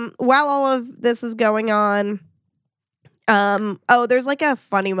 While all of this is going on, there's like a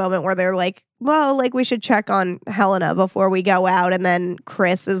funny moment where they're like, well, like we should check on Helena before we go out. And then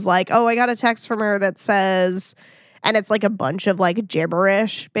Chris is like, oh, I got a text from her that says, and it's like a bunch of like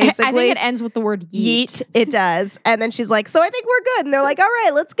gibberish, basically. I think it ends with the word yeet. It does. And then she's like, so I think we're good. And they're like, all right,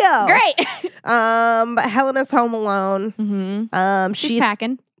 let's go. Great. But Helena's home alone. Mm-hmm. She's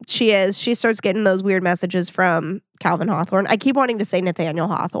packing. She is. She starts getting those weird messages from Calvin Hawthorne. I keep wanting to say Nathaniel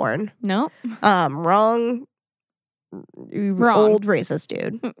Hawthorne. No. Wrong. Old racist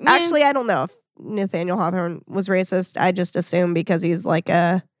dude. Yeah. Actually, I don't know if Nathaniel Hawthorne was racist. I just assume because he's like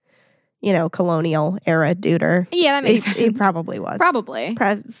a, colonial era duder. Yeah, that makes sense. He probably was. Probably.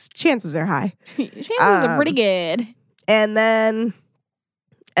 Chances are high. Chances are pretty good. And then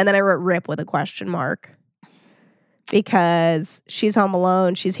I wrote "rip" with a question mark because she's home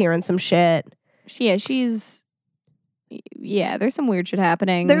alone. She's hearing some shit. There's some weird shit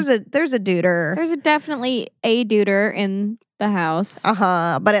happening. There's a duder. There's definitely a duder in the house.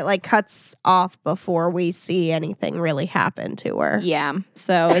 But it like cuts off before we see anything really happen to her. Yeah.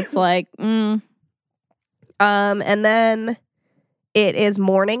 So it's like, And then it is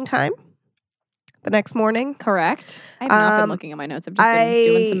morning time. The next morning. Correct. I have not been looking at my notes. I've just been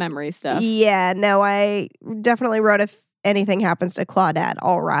doing some memory stuff. Yeah, no, I definitely wrote if anything happens to Claudette,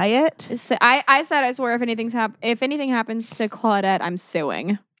 I'll riot. So I said, I swear, if anything happens to Claudette, I'm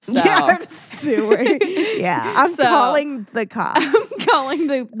suing. So. Yeah, I'm suing. Yeah, I'm calling the cops. I'm calling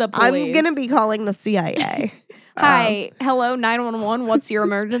the police. I'm going to be calling the CIA. Hi, hello, 911. What's your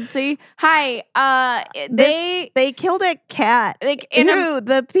emergency? Hi, they killed a cat.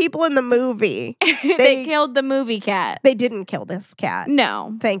 The people in the movie. They killed the movie cat. They didn't kill this cat.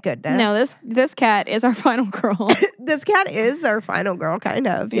 No, thank goodness. No, this cat is our final girl. This cat is our final girl, kind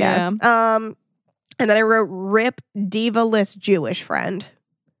of. Yeah. Yeah. And then I wrote "rip diva-less Jewish friend."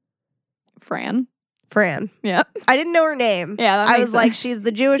 Fran. Yep. I didn't know her name. Yeah, I was like, she's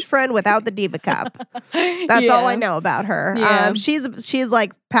the Jewish friend without the diva cup. That's all I know about her. Yeah. She's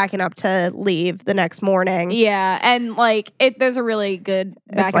like packing up to leave the next morning. Yeah, and like there's a really good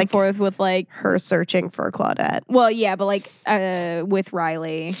back and forth with like her searching for Claudette. Well, yeah, but like with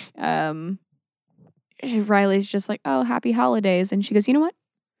Riley, Riley's just like, oh, happy holidays, and she goes, you know what?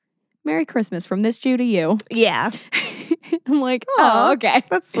 Merry Christmas from this Jew to you. Yeah. I'm like, oh, okay.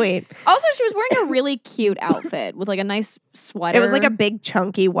 That's sweet. Also, she was wearing a really cute outfit with like a nice sweater. It was like a big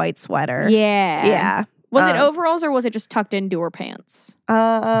chunky white sweater. Yeah. Yeah. Was it overalls or was it just tucked into her pants?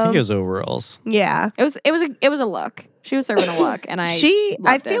 I think it was overalls. Yeah. It was a look. She was serving a look, and I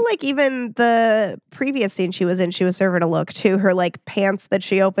feel like even the previous scene she was in, she was serving a look too. Her like pants that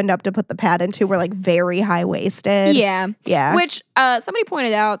she opened up to put the pad into were like very high waisted. Yeah. Yeah. Which somebody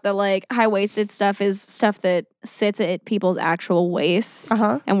pointed out that like high waisted stuff is stuff that sits at people's actual waists,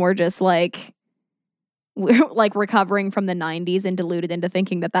 and we're just like recovering from the 90s and deluded into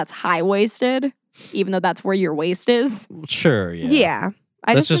thinking that that's high waisted, even though that's where your waist is. Sure. Yeah. Yeah.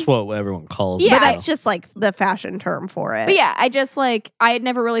 That's just what everyone calls it. But that's just like the fashion term for it. But yeah, I had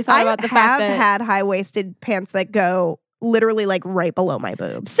never really thought about the fact that I have had high-waisted pants that go literally like right below my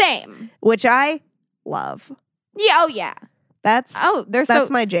boobs. Same. Which I love. Yeah, oh yeah. That's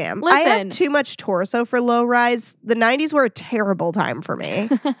my jam. Listen. I have too much torso for low rise. The 90s were a terrible time for me.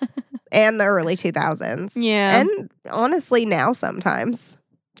 And the early 2000s. Yeah. And honestly now sometimes.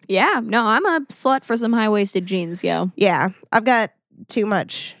 Yeah, no, I'm a slut for some high-waisted jeans, yo. Yeah. I've got too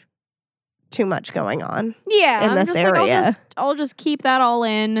much going on. Yeah, in this area. Like, I'll just keep that all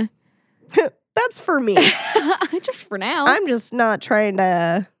in. That's for me. Just for now. I'm just not trying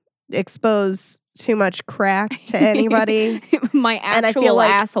to expose too much crack to anybody. My actual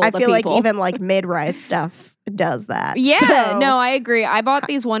asshole. I feel like even like mid-rise stuff does that. Yeah, no, I agree. I bought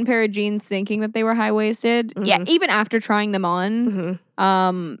these one pair of jeans thinking that they were high-waisted. Mm-hmm. Yeah, even after trying them on,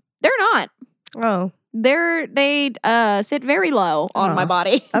 They're not. Oh, They sit very low on my Aw.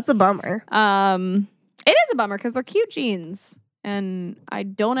 body. that's a bummer. It is a bummer because they're cute jeans, and I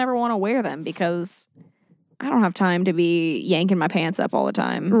don't ever want to wear them because I don't have time to be yanking my pants up all the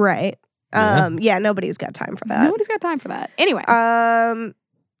time. Right. Yeah. Yeah, nobody's got time for that. Nobody's got time for that. Anyway,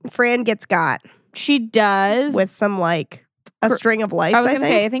 Fran gets got she does. with some like a Cr- string of lights, I was I gonna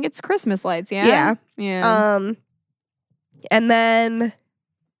think. say, I think it's Christmas lights. Yeah. Yeah. Yeah. And then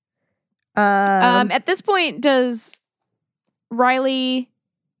At this point, does Riley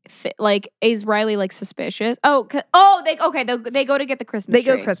is Riley like suspicious? They go to get the Christmas they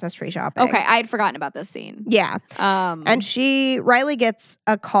tree. go Christmas tree shopping. Okay, I had forgotten about this scene. Yeah. And Riley gets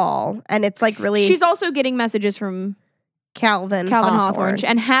a call, and it's like really she's also getting messages from Calvin Calvin Hawthorne. Hawthorne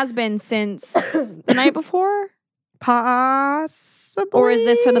and has been since the night before, Possibly. or is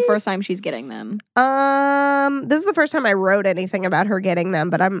this her the first time she's getting them? This is the first time I wrote anything about her getting them,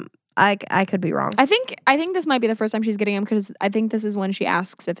 but I could be wrong. I think this might be the first time she's getting them because I think this is when she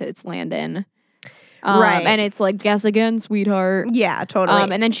asks if it's Landon. Right. And it's like, guess again, sweetheart. Yeah,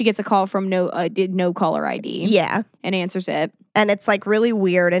 totally. And then she gets a call from no caller ID. Yeah. And answers it. And it's like really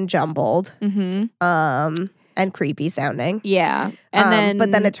weird and jumbled. Mm-hmm. And creepy sounding. Yeah. And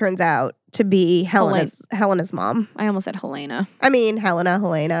but then it turns out to be Helena's mom. I almost said Helena. I mean Helena,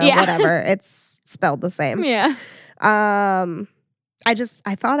 Yeah. whatever. It's spelled the same. Yeah. I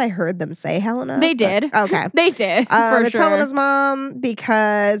thought I heard them say Helena. They but- did. Okay. They did. For it's sure. Helena's mom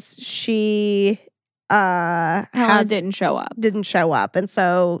because she Helena didn't show up. didn't show up. And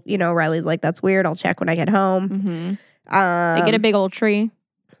so, Riley's like, that's weird. I'll check when I get home. Mm-hmm. They get a big old tree.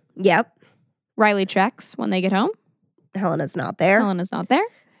 Yep. Riley checks when they get home. Helena's not there. Helena's not there.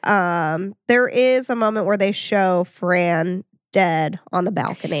 There is a moment where they show Fran dead on the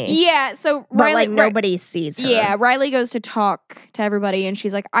balcony. Yeah, so But Riley, nobody sees her. Yeah, Riley goes to talk to everybody and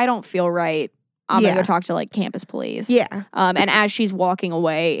she's like, I don't feel right. I'm gonna Yeah. go talk to campus police. Yeah. And as she's walking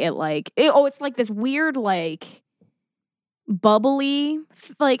away, it's like this weird bubbly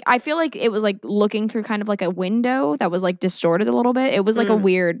I feel like it was like looking through kind of like a window that was like distorted a little bit. It was like a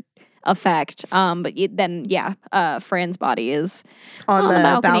weird effect. Fran's body is On the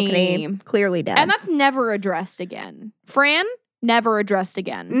balcony. balcony, clearly dead. and that's never addressed again. Fran never addressed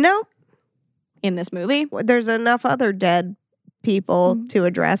again Nope. in this movie. There's enough other dead people to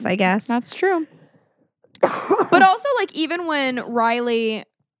address, I guess. That's true. But also, even when Riley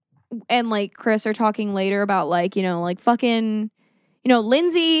and Chris are talking later about fucking,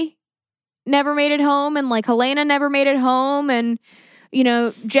 Lindsay never made it home and Helena never made it home and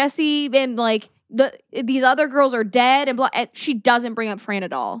Jesse and these other girls are dead and blah. And she doesn't bring up Fran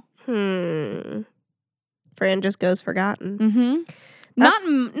at all. Fran just goes forgotten. Mm-hmm.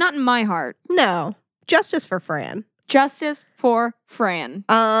 Not in my heart. No. Justice for Fran. Justice for Fran.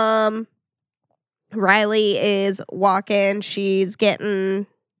 Riley is walking. She's getting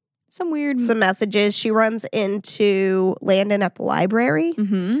Some weird. some messages. She runs into Landon at the library.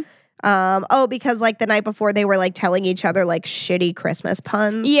 Mm-hmm. Because the night before they were telling each other shitty Christmas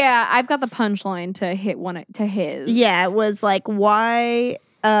puns. Yeah, I've got the punchline to hit one to his. Yeah, it was why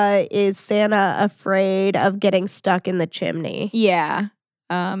is Santa afraid of getting stuck in the chimney? Yeah.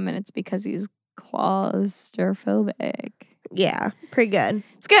 And it's because he's claustrophobic. Yeah, pretty good.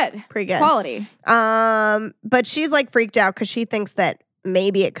 It's good. Pretty good. Quality. But she's freaked out because she thinks that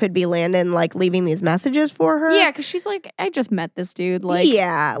maybe it could be Landon leaving these messages for her. Yeah, because she's like, I just met this dude.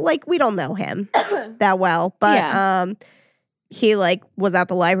 Yeah, we don't know him that well, but Yeah. he was at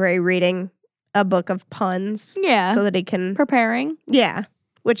the library reading a book of puns Yeah. so that he can Preparing.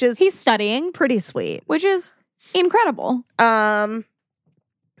 which is He's studying, pretty sweet. which is incredible.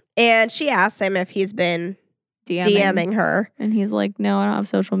 And she asks him if he's been DMing her. And he's like, no, I don't have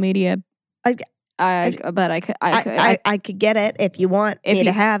social media. But I could. I could get it if you want me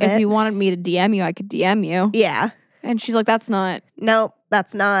to have If it. you wanted me to DM you, I could DM you. Yeah. And she's like, that's not. Nope,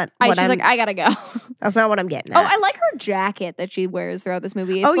 that's not what She's like, I gotta go. that's not what I'm getting Oh, at. I like her jacket that she wears throughout this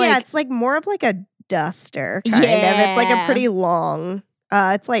movie. It's It's more of a duster kind of. It's a Yeah. pretty long.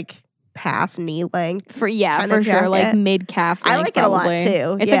 It's past knee length. for kinda sure, jacket. mid calf. I like it a lot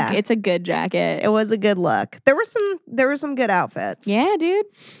too. It's Yeah. it's a good jacket. It was a good look. There were some good outfits. Yeah, dude.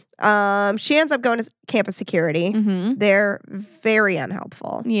 She ends up going to campus security. Mm-hmm. They're very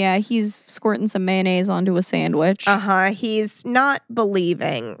unhelpful. Yeah, he's squirting some mayonnaise onto a sandwich. He's not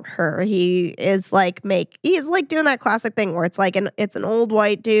believing her. He is he's doing that classic thing where it's it's an old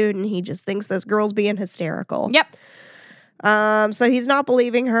white dude and he just thinks this girl's being hysterical. Yep. So he's not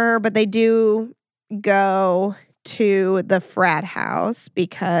believing her, but they do go to the frat house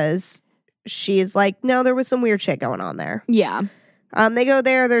because she's no, there was some weird shit going on there. Yeah. They go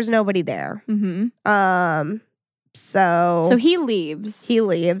there. There's nobody there. Mm-hmm. So So he leaves. he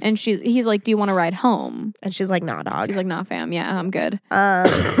leaves, and he's like, "Do you want to ride home?" and she's like, "Nah, dog." She's like, "Nah, fam. Yeah, I'm good."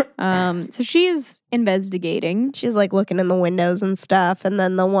 Um, So she's investigating. she's like looking in the windows and stuff, and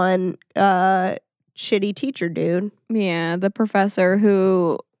then the one shitty teacher dude. Yeah, the professor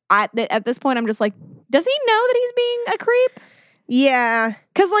who at this point I'm just like, does he know that he's being a creep? Yeah,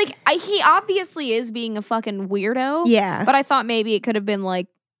 Because like he obviously is being a fucking weirdo. yeah, But I thought maybe it could have been like,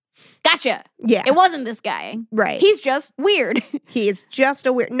 gotcha. yeah. It wasn't this guy. Right. He's just weird. He is just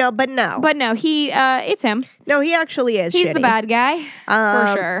a weird. No, but no, But no, it's him. no, he actually is. He's the shitty. bad guy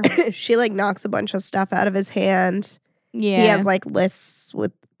for sure. She like knocks a bunch of stuff out of his hand. Yeah. He has like lists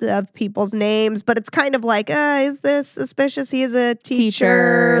of people's names, but it's kind of like, is this suspicious? He is a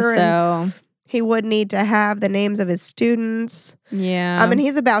teacher, and So he would need to have the names of his students. yeah. And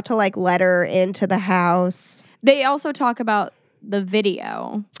he's about to like let her into the house. They also talk about the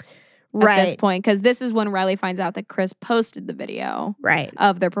video at this point, because this is when Riley finds out that Chris posted the video Right.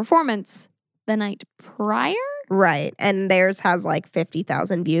 of their performance the night prior. Right. And theirs has like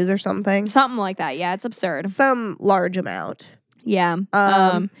 50,000 views or something. Something like that. Yeah, it's absurd. Some large amount. Yeah.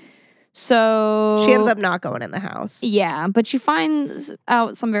 Um, So She ends up not going in the house. Yeah, but she finds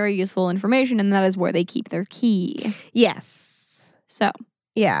out some very useful information, and that is where they keep their key. Yes. So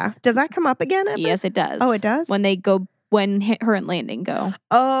Yeah. Does that come up again? Ever? yes, it does. Oh, it does? When her and Landing go.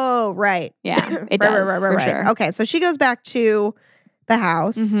 Oh, right. Yeah, it does for sure. Okay, so she goes back to the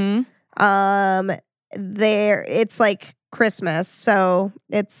house. Mhm. There it's like Christmas, so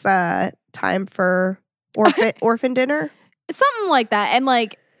it's time for orphan dinner. Something like that, and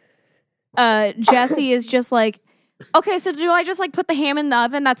like, Jesse is just like, okay, so do I just like put the ham in the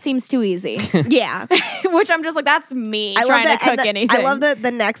oven? That seems too easy. Yeah. Which I'm just like, that's me I trying love that. to cook and anything. I love that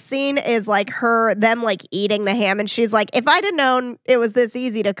the next scene is like them like eating the ham, and she's like, if I'd have known it was this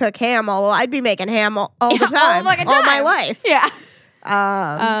easy to cook ham, I'd be making ham all the Yeah, time, all fucking all my time. life. Yeah.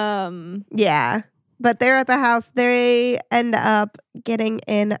 Yeah. But they're at the house. They end up getting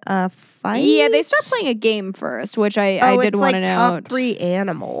in a fight. Yeah, they start playing a game first, which I did it's want like to top note. 3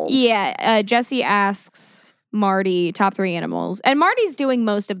 animals. Yeah, Jesse asks Marty top 3 animals, and Marty's doing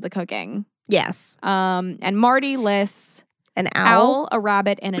most of the cooking. Yes. And Marty lists An owl, a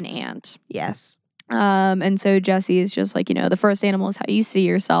rabbit, and an ant. Yes. And so Jesse is just like, the first animal is how you see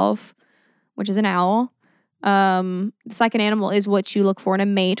yourself, which is an owl. The second animal is what you look for in a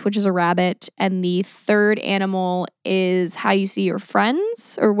mate, which is a rabbit, and the third animal is how you see your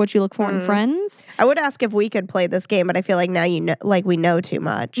friends, or what you look for in friends. I would ask if we could play this game, but I feel like now we know too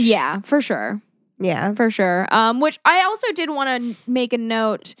much. Yeah, for sure. Yeah. For sure. Which I also did want to make a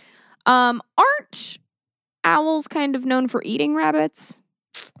note. Aren't owls kind of known for eating rabbits?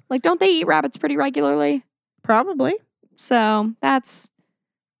 Like, don't they eat rabbits pretty regularly? Probably. So that's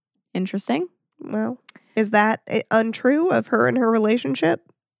interesting. Well, is that untrue of her and her relationship?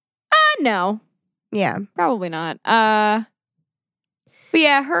 No, Yeah. probably not. But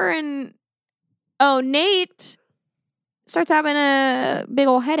yeah, Nate starts having a big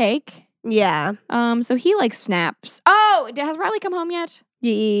old headache. Yeah. So he like snaps. Oh, has Riley come home yet?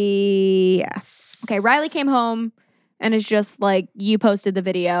 Yes. Okay, Riley came home and is just like, you posted the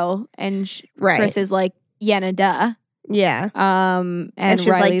video, and Right. Chris is like, yeah, nah, duh. Yeah. And she's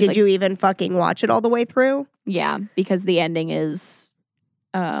like, Riley's did you even fucking watch it all the way through? Yeah, because the ending is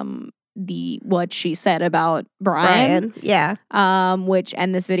what she said about Brian. Yeah. Which,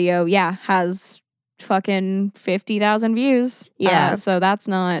 and this video, has fucking 50,000 views. Yeah. So that's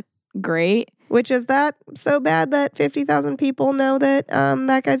not great. Which is that so bad that 50,000 people know that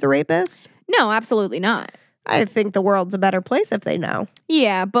that guy's a rapist? No, absolutely not. I think the world's a better place if they know.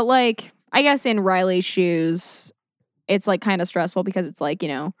 Yeah, but like, I guess in Riley's shoes, it's like kind of stressful because it's like,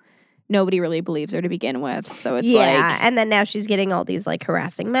 nobody really believes her to begin with. So it's and then now she's getting all these like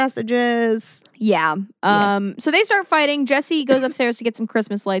harassing messages. Yeah. So they start fighting. Jesse goes upstairs to get some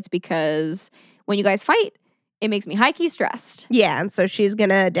Christmas lights because when you guys fight, it makes me high key stressed. Yeah, and so she's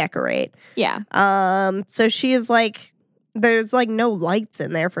gonna decorate. Yeah. So she's like, there's like no lights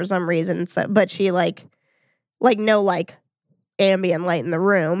in there for some reason. So, but she like no like ambient light in the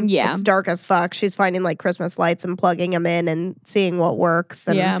room. Yeah. It's dark as fuck. She's finding like Christmas lights and plugging them in and seeing what works.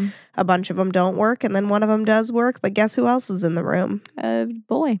 And a bunch of them don't work, and then one of them does work. But guess who else is in the room?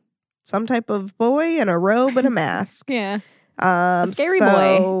 Boy. Some type of boy in a robe and a mask. Yeah. Scary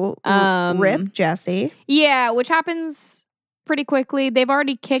boy. Rip Jesse. Yeah, which happens pretty quickly. They've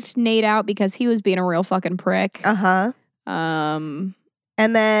already kicked Nate out because he was being a real fucking prick. Uh-huh. Um,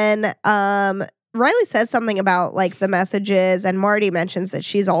 And then Riley says something about like the messages, and Marty mentions that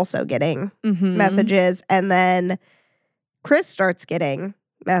she's also getting mhm. messages, and then Chris starts getting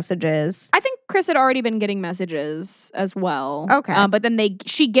messages. I think Chris had already been getting messages as well. Okay. But then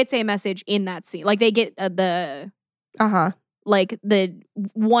she gets a message in that scene. Like they get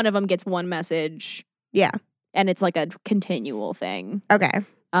one of them gets one message. Yeah. And it's like a continual thing. Okay.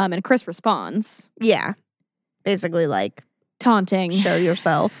 And Chris responds. Yeah. Basically like taunting. Show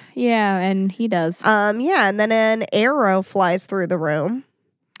yourself. Yeah, and he does. Yeah, and then an arrow flies through the room.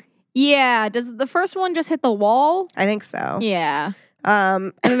 Yeah, does the first one just hit the wall? I think so. Yeah.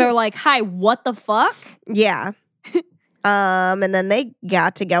 And then they're like, "Hi, what the fuck?" Yeah. And then they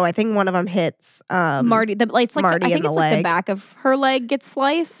got to go. I think one of them hits Marty. It's like Marty I think in the it's like the leg. back of her leg gets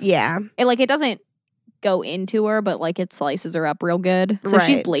sliced. Yeah. It doesn't go into her, but like it slices her up real good. So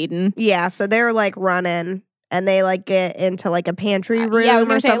she's Right. bleeding. Yeah, so they're like running and they like get into like a pantry room Yeah, I was or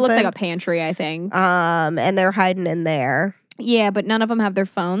gonna say something. it looks like a pantry. I think. And they're hiding in there. Yeah, but none of them have their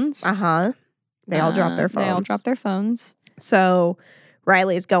phones. Uh-huh. They all drop their phones. They all drop their phones. So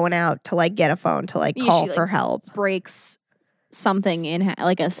Riley's going out to like get a phone to like Yeah, call she, for like, help. Breaks something in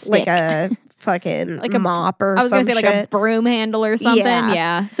like a stick. Like a fucking Like a- mop or I was some gonna say shit. like a broom handle or something. Yeah.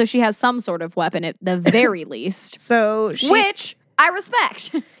 Yeah. So she has some sort of weapon at the very least. So she Which I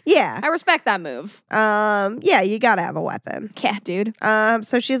respect. yeah. I respect that move. Yeah, you gotta have a weapon. Yeah, dude.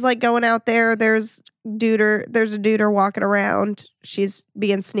 So she's like going out there. There's a duder walking around. She's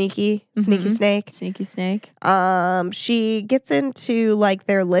being sneaky Mhm. snake. Sneaky snake. She gets into like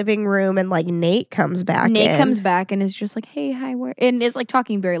their living room and like Nate comes back. Nate in. comes back and is just like, "Hey, hi, where?" And is like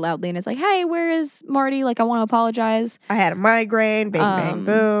talking very loudly and is like, "Hey, where is Marty? Like, I want to apologize." I had a migraine. Bing bang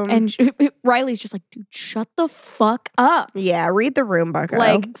boom. And Riley's just like, "Dude, shut the fuck up." yeah, read the room, Bucko.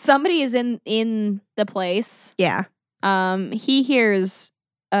 Like somebody is in the place. yeah, He hears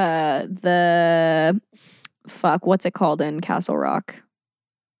the fuck, what's it called in Castle Rock?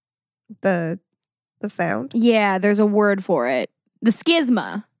 the sound. Yeah, there's a word for it. The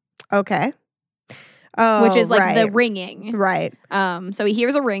schisma, Okay. Oh, which is like right. the ringing. Right. So he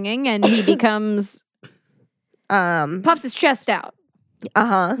hears a ringing and he becomes puffs his chest out.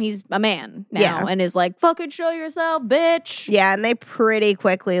 He's a man now Yeah. and is like, "Fucking show yourself, bitch." Yeah, and they pretty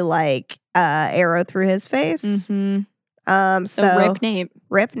quickly like arrow through his face. Mm-hmm. So Rip Nate.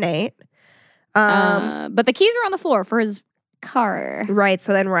 Rip Nate. But the keys are on the floor for his car. Right.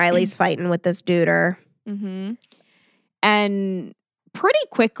 So then Riley's fighting with this duder. Mm-hmm. And pretty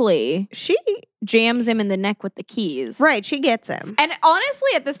quickly She jams him in the neck with the keys. right. She gets him. And honestly,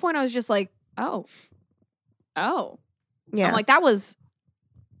 at this point, I was just like, oh. Yeah. I'm like, that was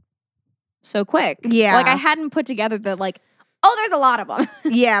so quick. Yeah. Like, I hadn't put together that, like, oh, there's a lot of them.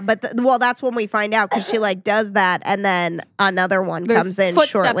 yeah, but well, that's when we find out because she like does that, and then another one There's comes in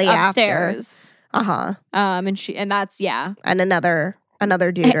footsteps shortly upstairs. after. And that's, yeah. And another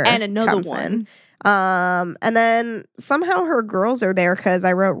duder And another comes one. in. And then somehow her girls are there because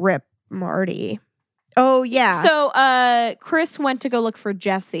I wrote Rip Marty. Oh yeah, So, Chris went to go look for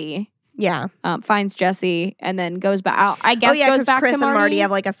Jesse. yeah. Finds Jesse and then goes back out. I guess Oh yeah, goes because back Chris to and Marty Marty.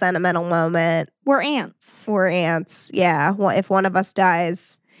 have like a sentimental moment. We're ants. We're ants. Yeah. Well, if one of us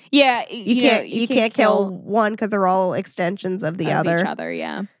dies, Yeah, you can't kill one because they're all extensions of the each other. other.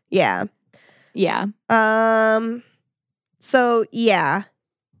 Yeah, Yeah. yeah, So yeah,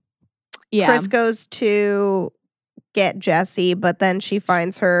 yeah. Chris goes to get Jessie, but then she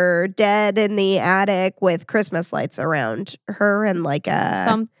finds her dead in the attic with Christmas lights around her and like a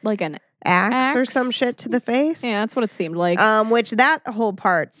Some like an axe or some axe? shit to the face. yeah. That's what it seemed like. Which that whole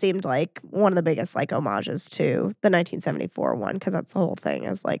part seemed like one of the biggest like homages to the 1974 one because that's the whole thing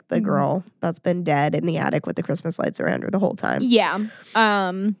is like the Mhm. girl that's been dead in the attic with the Christmas lights around her the whole time. Yeah.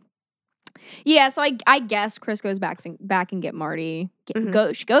 Yeah. So I guess Chris goes back and get Marty.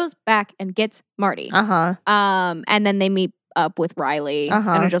 Mhm. She goes back and gets Marty. Uh-huh. And then they meet up with Riley, Uh-huh.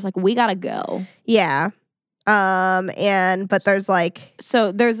 and are just like, we gotta go. Yeah. But there's like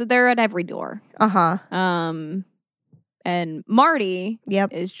So they're at every door. uh-huh. And Marty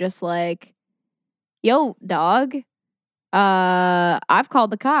Yep. is just like, yo, dog. I've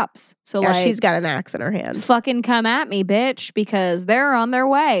called the cops. So Yeah, like, she's got an axe in her hand. fucking come at me, bitch, because they're on their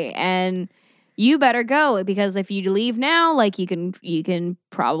way, and you better go because if you leave now, like you can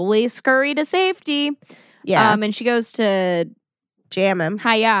probably scurry to safety. Yeah. And she goes to Jam him.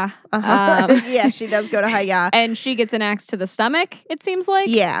 Hiya, Uh-huh. Yeah, she does go to Hiya. and she gets an axe to the stomach. It seems like,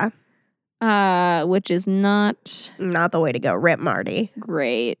 Yeah. which is not Not the way to go. Rip Marty.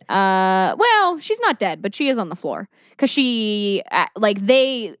 great. Well, she's not dead, but she is on the floor because she,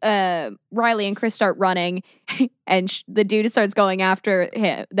 Riley and Chris start running. and the dude starts going after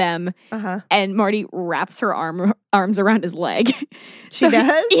them, and Marty wraps her arms around his leg. She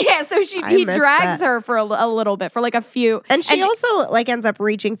does? Yeah, so I he missed drags that. her for a little bit, for like a few. And she also like ends up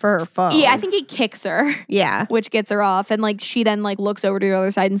reaching for her phone. Yeah, I think he kicks her, Yeah. which gets her off, and like she then like looks over to the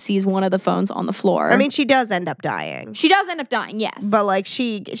other side and sees one of the phones on the floor. I mean, she does end up dying. she does end up dying, yes, But like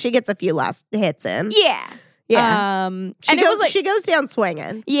she gets a few last hits in. yeah. Yeah. And She it was like, she goes down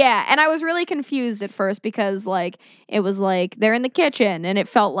swinging. yeah, and I was really confused at first because like it was like they're in the kitchen and it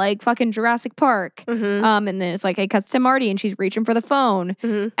felt like fucking Jurassic Park. Mm-hmm. And then it's like it cuts to Marty and she's reaching for the phone,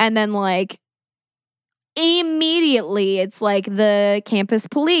 Mm-hmm. and then like immediately it's like the campus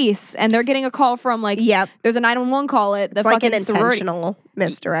police and they're getting a call from like Yep. there's a 911 call at the It's like an fucking sorority. intentional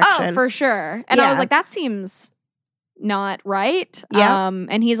misdirection. Oh, for sure. And I Yeah. was like, that seems not right. Yeah.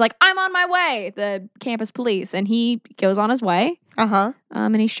 And he's like, I'm on my way, the campus police. And he goes on his way. Uh-huh.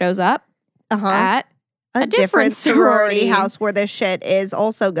 And he shows up Uh-huh. at A different different sorority sorority. house where this shit is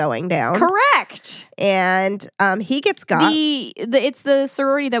also going down. correct. And he gets got. It's the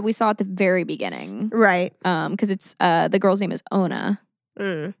sorority that we saw at the very beginning. Right. Because it's the girl's name is Ona.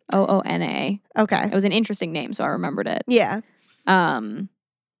 Mm. Oona. Okay. It was an interesting name, so I remembered it. Yeah.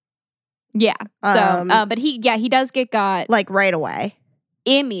 Yeah. So but he does get got Like right away.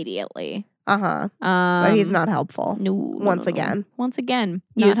 immediately. Uh-huh. So So he's not helpful. No, Once again. Once again.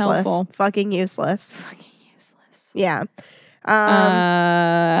 Not Useless. helpful. Fucking useless. Fucking useless. Yeah.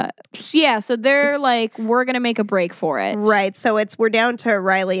 Yeah, so they're like, we're gonna make a break for it. Right. So we're down to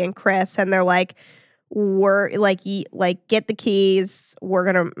Riley and Chris, and they're like, we're like, get the keys. We're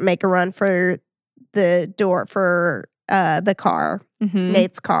gonna make a run for the door for the car, Mm-hmm.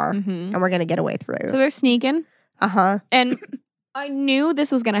 Nate's car, Mm-hmm. and we're gonna get away So through. they're sneaking. Uh-huh. And I knew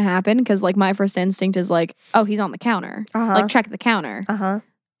this was gonna happen because like my first instinct is like, oh, he's on the counter. Uh-huh. Like check the counter. Uh-huh.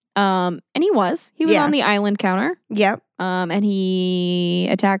 And he was. He was Yeah. on the island counter. Yep. And he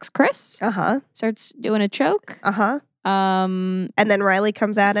attacks Chris. Uh-huh. Starts doing a choke. Uh-huh. Um, And then Riley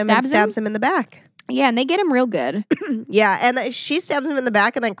comes at him and Stabs stabs him in the back. yeah, and they get him real good. Yeah, and she stabs him in the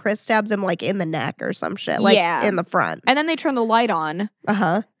back, and then Chris stabs him like in the neck or some shit, like Yeah. in the front. And then they turn the light on,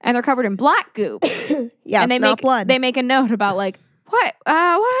 Uh-huh. and they're covered in black goop. Yeah, and they it's not make blood. They make a note about like, what?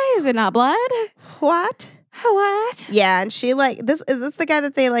 Why is it not blood? What? What? Yeah, and she like this the guy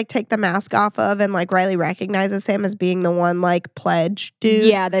that they like take the mask off of, and like Riley recognizes him as being the one like pledge dude.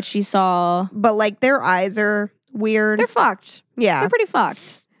 Yeah, that she saw. But like their eyes are weird. They're fucked. Yeah. They're pretty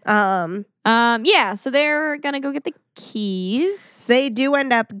fucked. Um Yeah, so they're gonna go get the keys. they do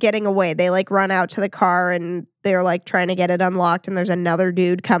end up getting away. They like run out to the car and they're like trying to get it unlocked, and there's another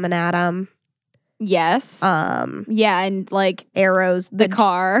dude coming at them. Yes. Yeah, and like Arrows the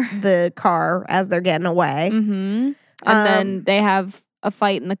car. the car as they're getting away. Mm-hmm. And then they have a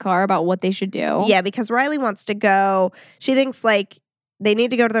fight in the car about what they should do. Yeah, because Riley wants to go. She thinks like they need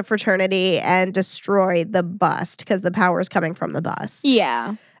to go to the fraternity and destroy the bus because the power is coming from the bus.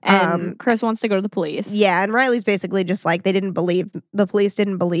 Yeah. And Chris wants to go to the police. Yeah, and Riley's basically just like the police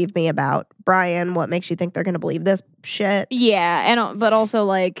didn't believe me about Brian. What makes you think they're going to believe this shit? Yeah, and but also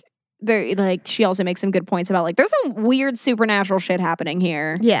like there like she also makes some good points about like there's some weird supernatural shit happening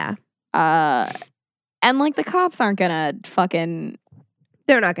here. Yeah, And like the cops aren't gonna fucking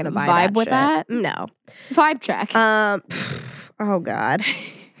they're not going to buy vibe with shit. that? No. vibe check. Oh god.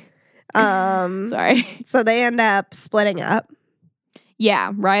 Sorry. So they end up splitting up.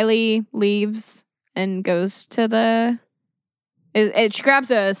 Yeah, Riley leaves and goes to the. She grabs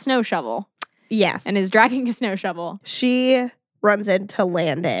a snow shovel Yes, and is dragging a snow shovel. she runs into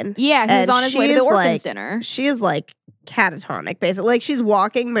Landon. Yeah, he was And on his way to the she's orphans like- dinner. She is like catatonic, basically. Like she's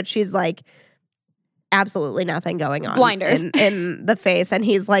walking, but she's like absolutely nothing going on. Blinders. in the face, and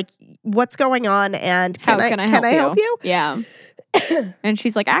he's like, "What's going on?" And How can I help you? Yeah. And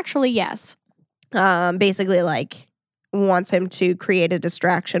she's like, actually, yes. Basically, like wants him to create a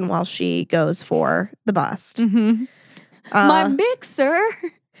distraction while she goes for the bust. Mm-hmm. My mixer.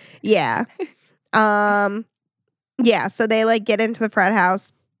 Yeah. Yeah, so they like get into the frat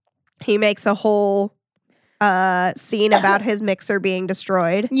house. He makes a whole scene about his mixer being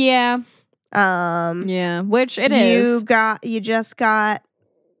destroyed. Yeah. Um Yeah. Which it is. you just got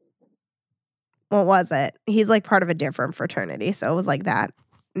what was it? He's like part of a different fraternity, so it was like that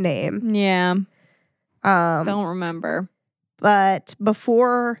name. Yeah. Um Don't remember. but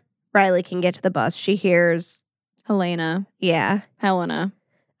before Riley can get to the bus, she hears Helena. Helena,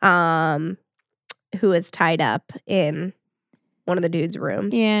 who is tied up in one of the dudes'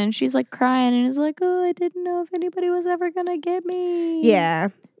 rooms. Yeah, and she's like crying and is like, oh, I didn't know if anybody was ever gonna get me. Yeah.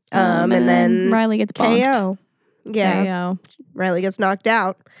 And then Riley gets bonked. KO. Yeah. KO. Riley gets knocked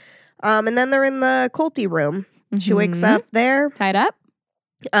out. And then they're in the culty room. She wakes Mhm. up there. Tied up.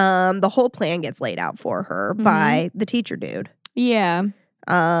 The whole plan gets laid out for her by the teacher dude. Yeah.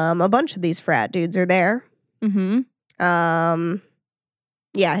 A bunch of these frat dudes are there. Mm-hmm.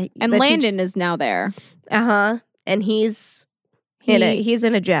 Yeah. And Landon is now there. And he's in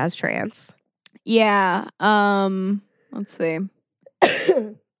a jazz trance. Yeah. Let's see.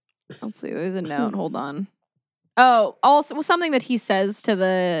 There's a note. Hold on. Oh, also something that he says to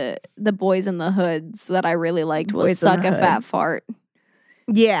the boys in the hoods that I really liked was Boys in the "suck a hood. fat fart,"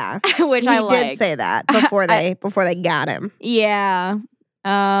 Yeah. which He I liked. did say that before they got him. Yeah.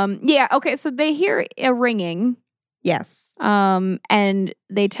 Yeah. Okay. So they hear a ringing. Yes. And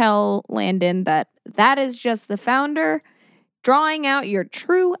they tell Landon that is just the founder drawing out your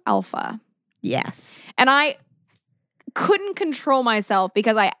true alpha. Yes. And I couldn't control myself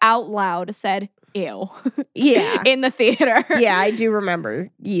because I out loud said, ew, Yeah. in the theater. Yeah, I do remember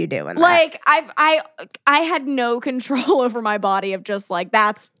you doing that. Like I had no control over my body of just like,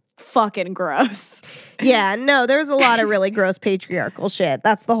 that's fucking gross. Yeah, no, there's a lot of really gross patriarchal shit.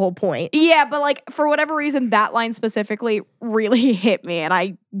 That's the whole point. Yeah, but like for whatever reason, that line specifically really hit me and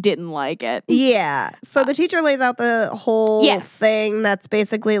I didn't like it. Yeah. So the teacher lays out the whole Yes. thing that's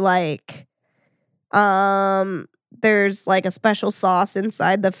basically like there's like a special sauce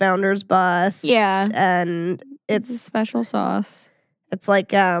inside the founder's bus. Yeah. And It's a it's special sauce. it's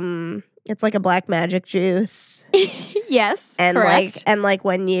like a black magic juice. Yes, And correct. like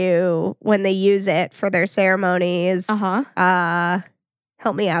when they use it for their ceremonies,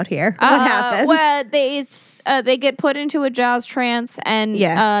 help me out here. What happens? Well, they get put into a jazz trance and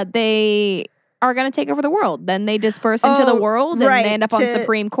Yeah. they are going to take over the world. Then they disperse into the Oh, world and right, they end up on to-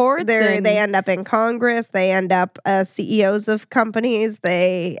 Supreme Courts. They end up in Congress. They end up CEOs of companies.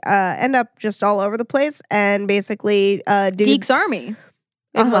 They end up just all over the place. And basically, Deke's Army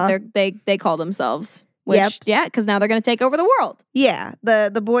is what Uh-huh. they call themselves. Which, Yep. yeah, because now they're going to take over the world. yeah,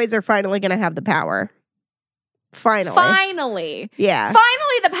 the boys are finally going to have the power. Finally, Finally. yeah,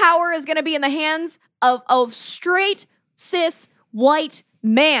 Finally, the power is going to be in the hands of a straight, cis, white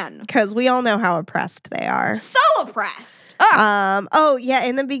man. because we all know how oppressed they are. So oppressed. Ugh. Oh yeah,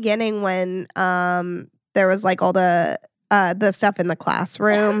 in the beginning when there was like all the stuff in the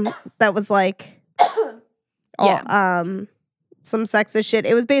classroom that was like all, some sexist shit.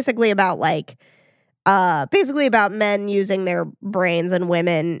 It was basically about men using their brains and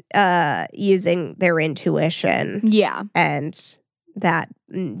women using their intuition Yeah. and that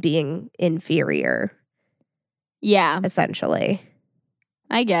being inferior, Yeah. essentially.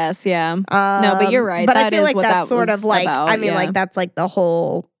 I guess, yeah. but you're right. But I That feel is like what that's that sort was of like, about, I mean, yeah. like that's like the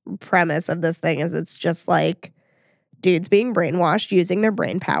whole premise of this thing is it's just like dudes being brainwashed using their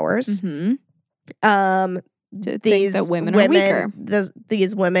brain powers. Mhm. To think These that women are weaker.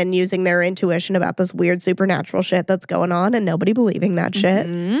 These women using their intuition about this weird supernatural shit that's going on and nobody believing that shit.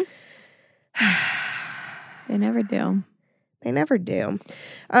 Mhm. They never do. They never do.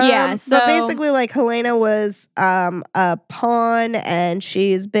 Yeah, but so- basically, like Helena was a pawn, and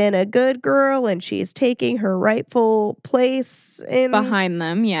she's been a good girl, and she's taking her rightful place in Behind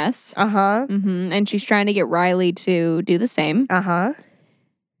them, yes. Uh-huh. And she's trying to get Riley to do the same. Uh-huh.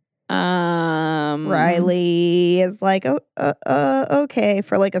 Um, Riley is like, okay,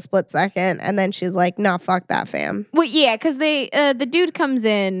 for like a split second, and then she's like, nah, fuck that, fam. Well, yeah, because the dude comes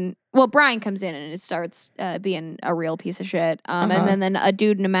in. Well, Brian comes in and it starts being a real piece of shit. Uh-huh. And then a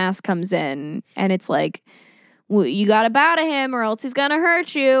dude in a mask comes in and it's like, well, you got to bow to him or else he's gonna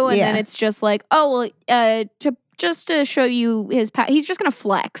hurt you. And then Yeah. it's just like, oh well, to show you his power, he's just gonna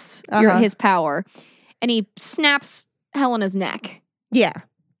flex his power, and he snaps Helena's neck. Yeah.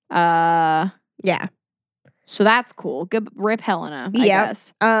 Yeah. So that's cool. Good rip Helena, I Yep.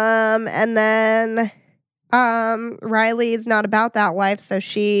 guess. And then Riley's not about that life, so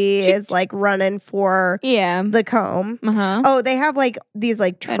she is like running for Yeah. the comb. Uh-huh. Oh, they have like these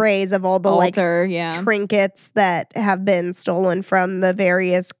like trays of all the Altar, yeah. like trinkets that have been stolen from the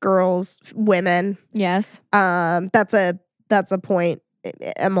various girls, women. Yes. That's a point,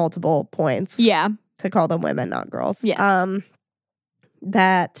 multiple points. Yeah. To call them women, not girls. Yes.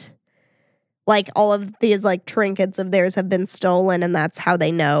 That like all of these like trinkets of theirs have been stolen, and that's how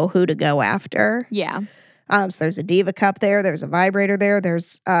they know who to go after. Yeah. So there's a diva cup there. There's a vibrator there.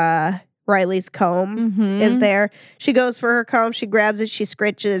 There's Riley's comb Mhm. is there. She goes for her comb. She grabs it. She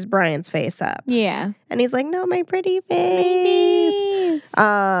scritches Brian's face up. Yeah. And he's like, no, my pretty face. Babies.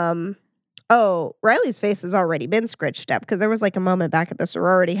 Oh, Riley's face has already been scritched up because there was like a moment back at the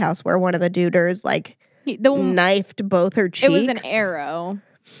sorority house where one of the duders like The knifed both her cheeks. it was an arrow.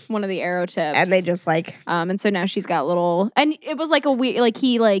 one of the arrow tips. And they just like, and so now she's got little, and it was like a weird, like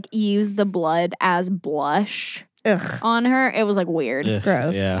he like used the blood as blush ugh, on her. It was like weird. Ugh,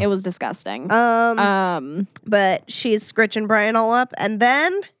 gross. Yeah. It was disgusting. but she's scritching Brian all up, and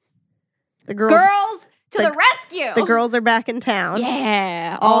then the girls to the- the rescue. the girls are back in town.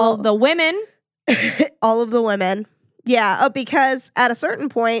 Yeah. All- All the women. All of the women. Yeah. Oh, because at a certain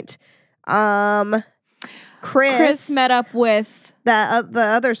point, Chris met up with, the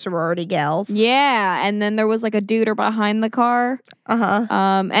other sorority gals. yeah. And then there was like a dude behind the car. Uh-huh.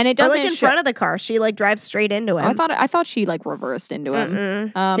 And it Or doesn't like in front of the car. She like drives straight into him. I thought she like reversed into him.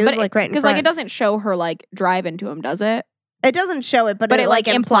 Mm-mm. He was like right in because front. like it doesn't show her like drive into him, does it? It doesn't show it, but it like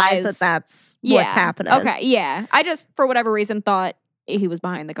implies that that's what's happening. Okay, yeah. I just for whatever reason thought he was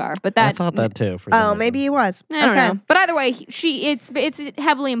behind the car, but that I thought that too. For some Oh, reason. maybe he was. I don't okay. know. But either way, it's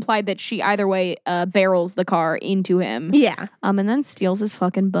heavily implied that she either way barrels the car into him. Yeah. And then steals his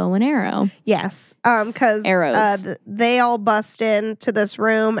fucking bow and arrow. Yes. Because Arrows. they all bust into this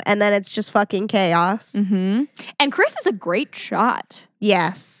room, and then it's just fucking chaos. Mm-hmm. And Chris is a great shot.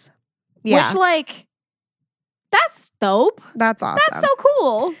 Yes. Yeah. Which like that's dope. That's awesome. That's so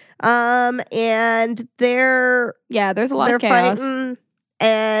cool. And they're Yeah, there's a lot of chaos. fighting,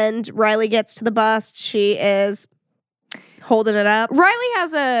 and Riley gets to the bust. She is holding it up. Riley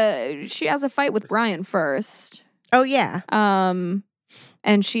has a fight with Brian first. Oh yeah.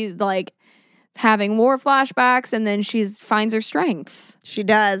 And she's like having more flashbacks, and then finds her strength, She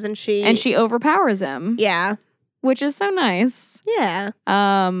does, and she overpowers him, yeah. which is so nice. Yeah.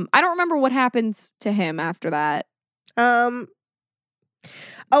 I don't remember what happens to him after that.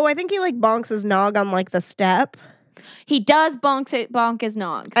 Oh, I think he like bonks his nog on like the step. He does bonk his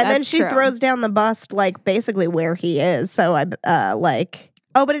nog, And then That's she true. throws down the bust like basically where he is. So I like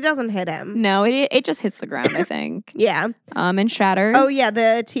but it doesn't hit him. No, it just hits the ground, I think. Yeah. And shatters. Oh yeah,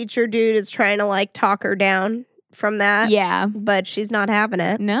 the teacher dude is trying to like talk her down from that. Yeah. But she's not having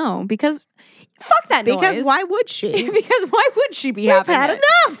it. No, because fuck that noise. Because why would she? Because why would she be We've having had it?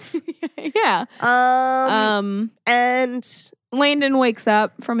 enough. Yeah. And Landon wakes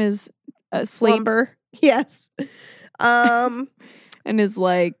up from his sleep slumber. Yes. and is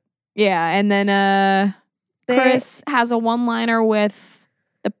like, yeah. And then Chris has a one-liner with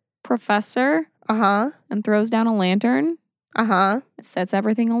the professor and throws down a lantern. It sets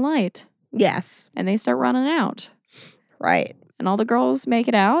everything alight. Yes. And they start running out. Right. And all the girls make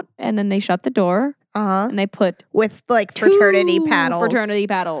it out. And then they shut the door. And they put With like fraternity 2 paddles. fraternity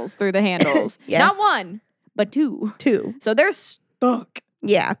paddles through the handles. Yes. Not 1, but 2. 2. So they're stuck.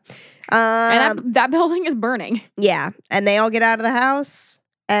 Yeah. And that building is burning. Yeah. And they all get out of the house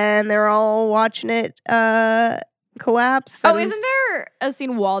and they're all watching it collapse. Oh, and isn't there a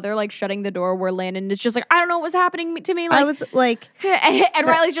scene while they're like shutting the door where Landon is just like, I don't know what was happening to me. Like, I was like, and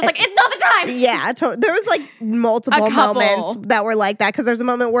Riley's just like, it's not the time. yeah, there was like multiple couple. moments that were like that because there's a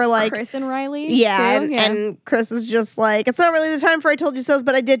moment where like, Chris and Riley. yeah, too? and Chris is just like, it's not really the time for I told you so,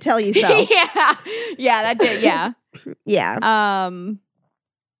 but I did tell you so. yeah, that did. Yeah. Yeah.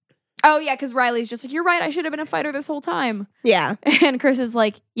 Oh yeah, because Riley's just like, you're right. I should have been a fighter this whole time. Yeah. And Chris is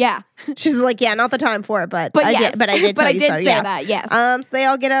like, yeah, She's like, yeah, not the time for it, but but I yes, did, but I did but tell I you did so. say Yeah. that. Yes. So they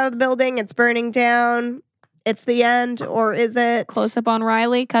all get out of the building. It's burning down. It's the end, or is it? Close up on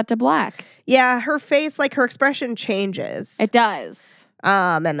Riley. Cut to black. Yeah, her face, like her expression changes. It does.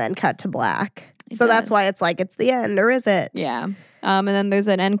 And then cut to black. It So that's does. why it's like it's the end, or is it? Yeah. And then there's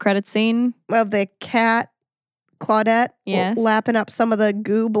an end credit scene. Of the cat Claudette Yes. lapping up some of the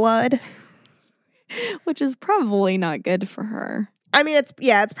goo blood. Which is probably not good for her. I mean,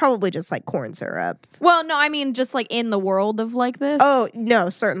 it's probably just like corn syrup. Well, no, I mean just like in the world of like this. Oh no,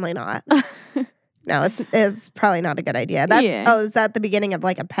 certainly not. No, it's probably not a good idea. That's Yeah. is that the beginning of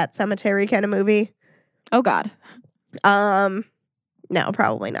like a Pet Cemetery kind of movie? Oh God. No,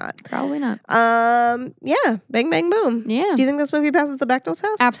 probably not. Probably not. Yeah, bang bang boom. Yeah. Do you think this movie passes the Bechdel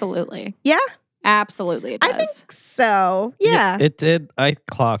test? Absolutely. Yeah, Absolutely it does. I think so. Yeah. It did. I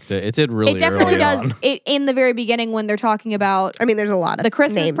clocked it. It did really It definitely early does. on. It in the very beginning when they're talking about I mean, there's a lot of the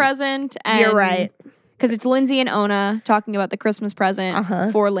Christmas name- present. And You're right. Because it's Lindsay and Ona talking about the Christmas present Uh-huh.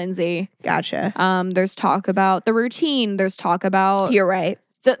 for Lindsay. Gotcha. There's talk about the routine. There's talk about You're right.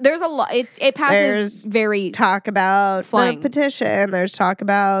 there's a lot. It passes There's very Talk about Flying. the petition. There's talk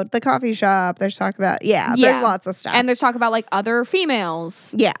about the coffee shop. There's talk about Yeah. There's lots of stuff. and there's talk about like other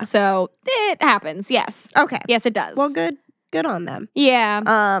females. yeah. So it happens. Yes. Okay. Yes, it does. Well, good on them. Yeah.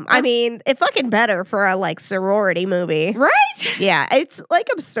 I mean, it fucking better for a like sorority movie. Right? Yeah, it's like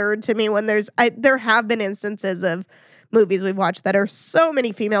absurd to me when there have been instances of movies we've watched that are so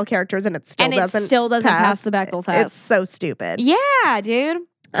many female characters and it still And it doesn't still doesn't pass the Bechdel test. It's so stupid. Yeah, dude.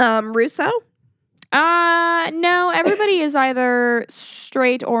 Russo? No, everybody is either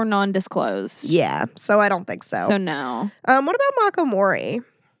straight or non-disclosed. Yeah, so I don't think so. So no. What about Mako Mori?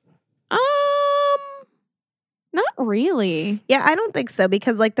 Not really. Yeah, I don't think so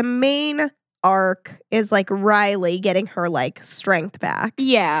because like the main arc is like Riley getting her like strength back,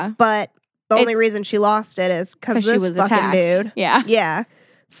 Yeah. but the only It's- reason she lost it is because She this was fucking attacked. dude. Yeah. Yeah,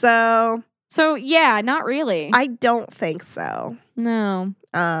 so So yeah, not really. I don't think so. No.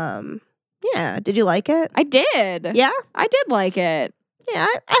 Yeah, did you like it? I did. Yeah, I did like it. yeah,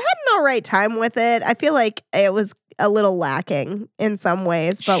 I had an all right time with it. I feel like it was a little lacking in some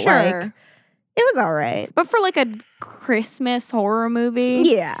ways, but like Sure. it was all right. But for like a Christmas horror movie,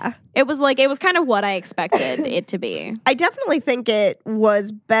 Yeah. it was kind of what I expected it to be. I definitely think it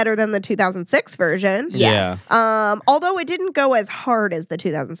was better than the 2006 version. Yeah. Yes. Although it didn't go as hard as the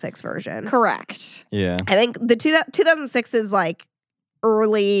 2006 version. Correct. Yeah. I think the 2006 is like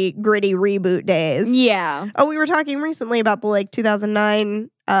early gritty reboot days. Yeah. Oh, we were talking recently about the like 2009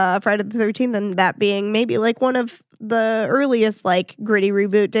 Friday the 13th and that being maybe like one of the earliest like gritty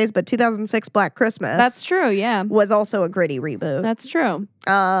reboot days, but 2006 Black Christmas That's true. Yeah. was also a gritty reboot. That's true.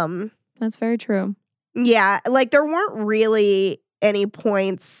 That's very true. Yeah, like there weren't really any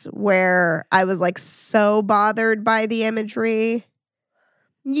points where I was like so bothered by the imagery.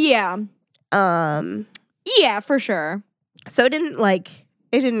 Yeah. Um Yeah, for sure. so it didn't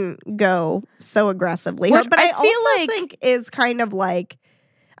go so aggressively. Which But I I feel also like- think is kind of like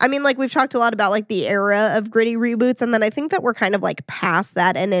I mean, like we've talked a lot about like the era of gritty reboots, and then I think that we're kind of like past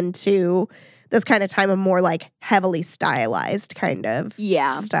that and into this kind of time of more like heavily stylized kind of Yeah.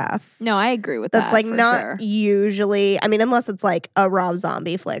 stuff. No, I agree with That's that. like for not sure. usually. I mean, unless it's like a Rob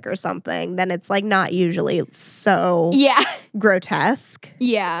Zombie flick or something, then it's like not usually so Yeah. grotesque.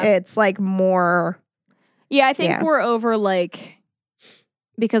 Yeah. It's like more. Yeah, I think Yeah. we're over like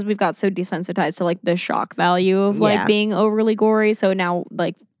because we've got so desensitized to like the shock value of like Yeah. being overly gory. So now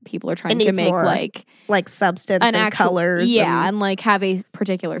like people are trying to needs make more like substance an and actual colors. Yeah, and- and like have a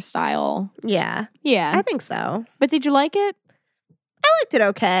particular style. yeah. Yeah. I think so. But did you like it? I liked it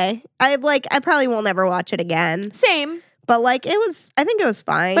okay. I probably won't ever watch it again. Same. But like I think it was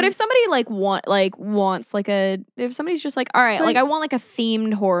fine. But if somebody wants if somebody's just like, all right, Like- like I want like a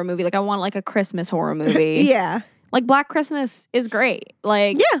themed horror movie, like I want like a Christmas horror movie. yeah. Like Black Christmas is great.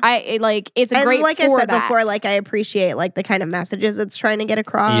 Like Yeah. it's a And great like for I said that. before, like I appreciate like the kind of messages it's trying to get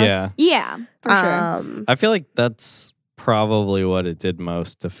across. Yeah. Yeah, for sure. I feel like that's probably what it did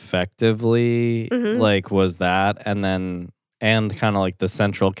most effectively. Mhm. Like was that and kind of like the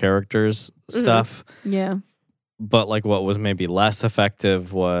central characters Mhm. stuff. Yeah. But like what was maybe less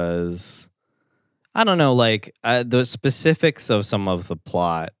effective was I don't know, like the specifics of some of the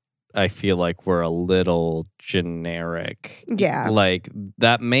plot I feel like were a little generic. Yeah. Like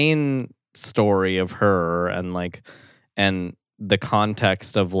that main story of her and the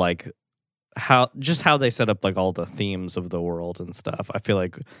context of like how they set up like all the themes of the world and stuff. I feel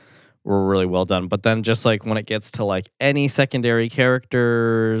like were really well done. But then just like when it gets to like any secondary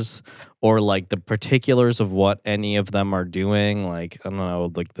characters or like the particulars of what any of them are doing, like I don't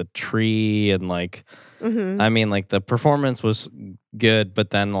know, like the tree and like Mm-hmm. I mean, like the performance was good, but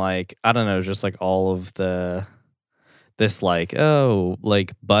then like I don't know, just like all of this like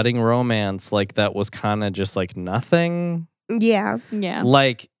budding romance, like that was kind of just like nothing. Yeah. Yeah.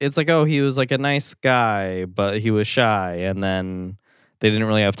 Like it's like he was like a nice guy, but he was shy, and then they didn't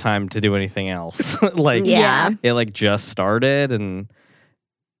really have time to do anything else. Like Yeah. it like just started and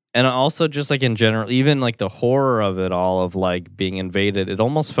also just like in general, even like the horror of it all of like being invaded, it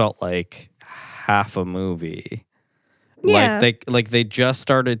almost felt like half a movie. Yeah. Like they just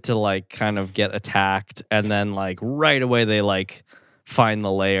started to like kind of get attacked and then like right away they like find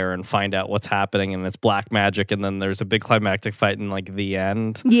the lair and find out what's happening and it's black magic and then there's a big climactic fight in like the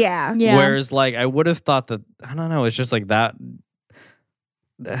end. Yeah. Yeah. Whereas like I would have thought that I don't know, it's just like that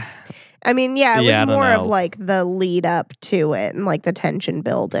I mean, yeah, it Yeah, I was don't more of know. like the lead up to it and like the tension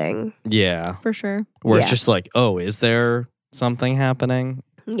building. yeah. For sure. Where Yeah. it's just like, oh, is there something happening?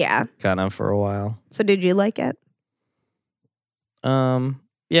 Yeah. Kind of for a while. So did you like it?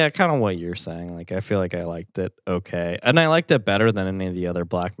 Yeah, kind of what you're saying. Like, I feel like I liked it okay, and I liked it better than any of the other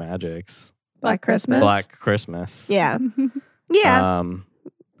Black Magics. Black Christmas? Black Christmas. Yeah. Yeah.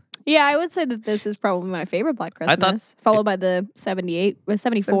 Yeah, I would say that this is probably my favorite Black I thought- Christmas, followed by the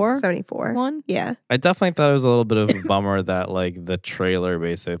 74 74. one. Yeah. I definitely thought it was a little bit of a bummer that like the trailer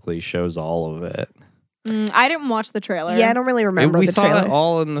basically shows all of it. I didn't watch the trailer. Yeah, I don't really remember We the saw trailer. it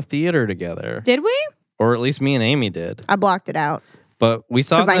all in the theater together, Did we? or at least me and Amy did. I blocked it out. But we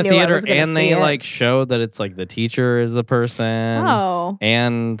saw it 'Cause I in the knew I theater, was gonna and they see it. like show that it's like the teacher is the person, Oh.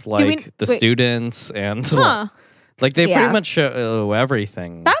 and like the wait. students, and Huh. like they Yeah. pretty much show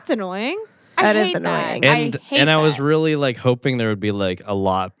everything. That's annoying. That I is hate annoying. That. and I hate I was that. really like hoping there would be like a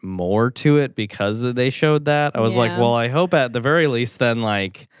lot more to it because they showed that. I was like, Yeah. well, I hope at the very least then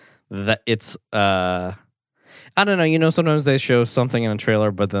like that it's I don't know, sometimes they show something in a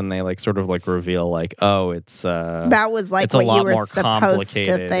trailer, but then they like sort of like reveal like, oh, it's That was like it's a what you lot were more supposed to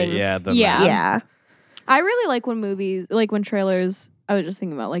complicated. think. Yeah, than Yeah. that. Yeah. I really like when movies, like when trailers, I was just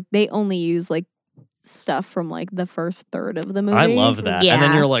thinking about like they only use like stuff from like the first third of the movie. I love that. And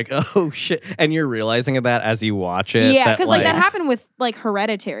then Yeah. you're like, oh shit. And you're realizing that as you watch it. Yeah, that, because like that happened with like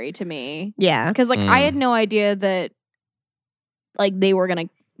Hereditary to me. Yeah. Because like I had no idea that like they were gonna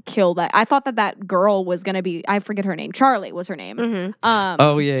kill that. I thought that girl was gonna be, I forget her name. Charlie was her name. Mhm.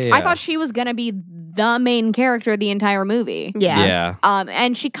 Oh yeah. I thought she was gonna be the main character the entire movie. Yeah. Yeah.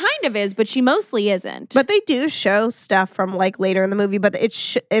 And she kind of is, but she mostly isn't. But they do show stuff from like later in the movie, but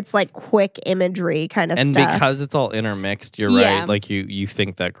it's like quick imagery kind of And stuff. because it's all intermixed, you're Yeah. right. Like you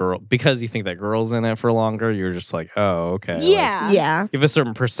think that girl, because you think that girl's in it for longer, you're just like, oh, okay. Like, yeah, yeah. you have a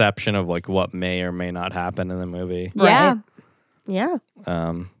certain perception of like what may or may not happen in the movie. yeah. Right. Yeah.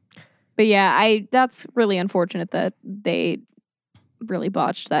 But yeah, that's really unfortunate that they really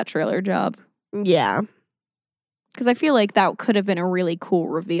botched that trailer job. Yeah. Because I feel like that could have been a really cool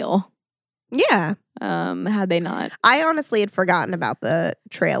reveal. Yeah. Had they not. I honestly had forgotten about the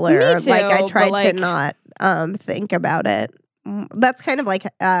trailer. Me too, like I but, tried like- to not think about it. That's kind of like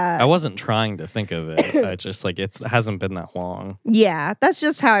I wasn't trying to think of it. I just like it hasn't been that long. yeah, that's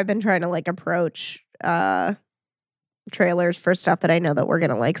just how I've been trying to like approach trailers for stuff that I know that we're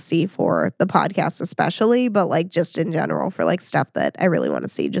gonna like see for the podcast especially, but like just in general for like stuff that I really want to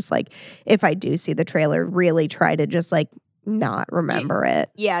see. Just like if I do see the trailer, really try to just like not remember it.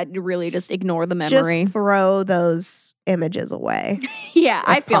 Yeah, really just ignore the memory. Just throw those images away. Yeah,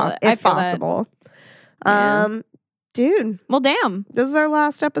 I feel it. I if feel that. possible. Yeah. Dude, Well, damn. this is our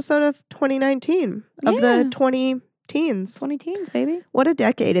last episode of 2019 of Yeah. the 20 teens. 20 teens, baby. What a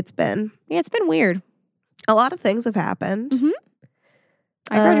decade it's been. Yeah, it's been weird. A lot of things have happened. Mhm.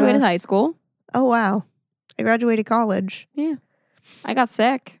 I graduated high school. Oh, wow. I graduated college. I got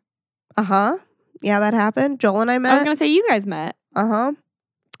sick. Uh-huh. Yeah, that happened. Joel and I I was met. going to say you guys met. Uh-huh.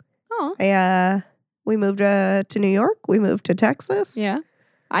 Oh, We moved to New York. We moved to Texas. yeah.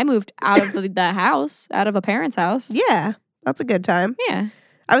 I moved out of the house, out of a parent's house. Yeah. That's a good time. Yeah.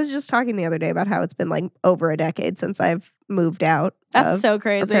 I was just talking the other day about how it's been like over a decade since I've moved out That's of so our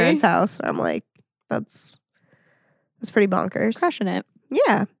crazy. parents' house. I'm like, that's pretty bonkers. Crushing it.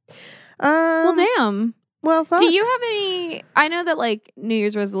 Yeah. Well, damn. Well, fuck. Do you have any? I know that like New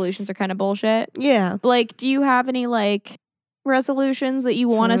Year's resolutions are kind of bullshit. Yeah. But, like, do you have any like resolutions that you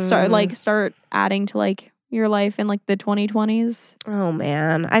want to start adding to like your life in like the 2020s? Oh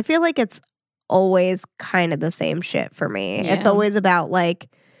man, I feel like it's always kind of the same shit for me. It's Yeah. always about like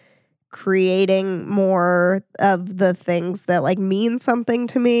creating more of the things that like mean something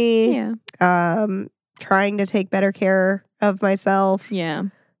to me. Yeah. Trying to take better care of myself. Yeah.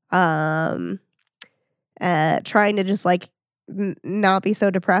 Trying to just like not be so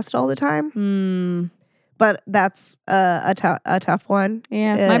depressed all the time. But that's a tough one.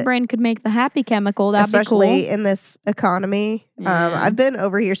 Yeah. If my Uh, brain could make the happy chemical, that'd Especially be cool. in this economy. Yeah. I've been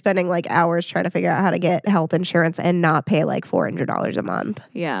over here spending like hours trying to figure out how to get health insurance and not pay like $400 a month.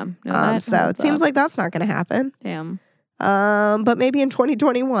 Yeah. No, that So it holds seems up. like that's not going to happen. Damn. But maybe in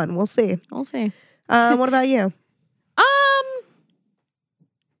 2021, we'll see. We'll see. What about you?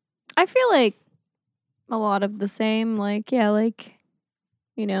 I feel like a lot of the same. Like, yeah, like,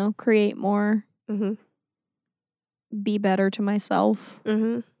 you know, create more, Mm-hmm. be better to myself,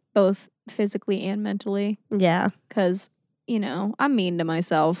 Mm-hmm. both physically and mentally. Yeah. Because, you know, I'm mean to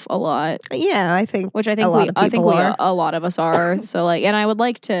myself a lot, Yeah, I think. which I think A lot of people are. a lot of us are. So like, and I would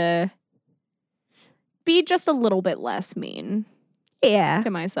like to be just a little bit less mean Yeah,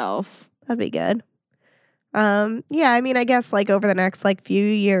 to myself. that'd be good. Yeah, I mean, I guess like over the next like few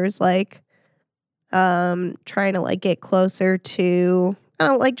years, like, trying to like get closer to. I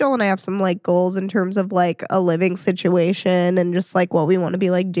don't know, like Joel and I have some like goals in terms of like a living situation and just like what we want to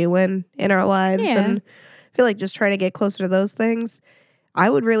be like doing in our lives. Yeah. And I feel like just trying to get closer to those things. I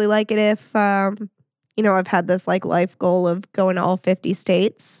would really like it if, you know, I've had this like life goal of going to all 50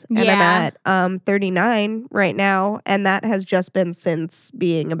 states and I'm Yeah. at 39 right now. And that has just been since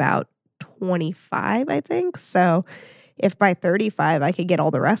being about 25, I think. So if by 35 I could get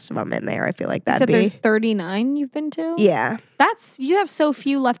all the rest of them in there, I feel like You that'd said there's be 39 you've been to? yeah. You have so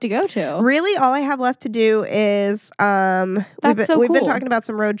few left to go to. Really, all I have left to do is That's so we've been cool. talking about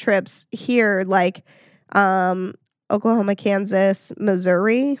some road trips here, like Oklahoma, Kansas,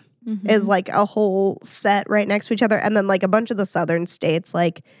 Missouri Mhm. is like a whole set right next to each other, and then like a bunch of the southern states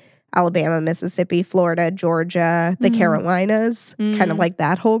like Alabama, Mississippi, Florida, Georgia, the Mhm. Carolinas, kind of Mm. like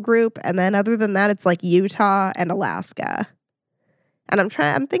that whole group. And then other than that, it's like Utah and Alaska. And I'm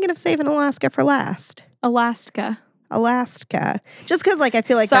thinking of saving Alaska for last. Alaska. Just because like I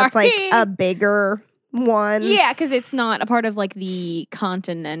feel like that's like Sorry. a bigger one. Yeah, because it's not a part of like the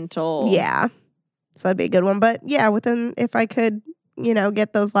continental. Yeah. So that'd be a good one. But yeah, if I could,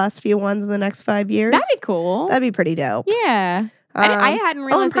 get those last few ones in the next 5 years, That'd be cool. that'd be pretty dope. Yeah. I hadn't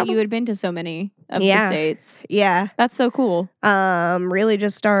realized that probably- you had been to so many of the Yeah. states. Yeah. That's so cool. Really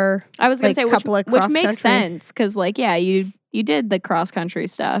just our I was gonna like, say couple of which cross makes country. sense because like you did the cross country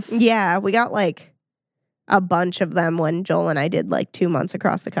stuff. Yeah, we got like a bunch of them when Joel and I did like 2 months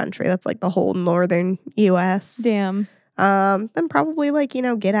across the country. That's like the whole northern US. Damn. Then probably like,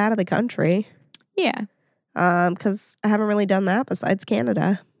 get out of the country. Yeah. Because I haven't really done that besides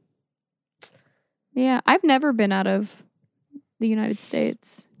Canada. Yeah. I've never been out of the United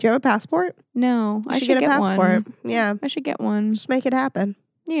States. Do you have a passport? No, You I should should get a passport. one. Yeah. I should get one. Just make it happen.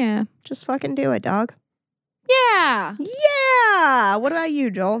 Yeah. Just fucking do it, dog. Yeah. Yeah. What about you,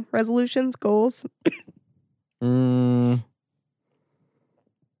 Joel? Resolutions, goals?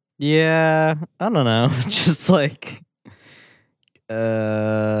 Yeah, I don't know. Just like,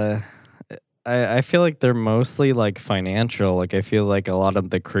 I feel like they're mostly like financial. Like I feel like a lot of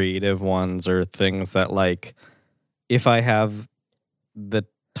the creative ones are things that like, if I have the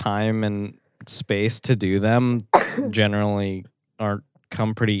time and space to do them, generally aren't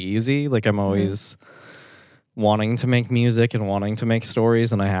come pretty easy. Like I'm always wanting to make music and wanting to make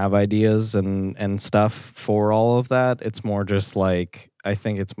stories, and I have ideas and stuff for all of that. It's more just like, I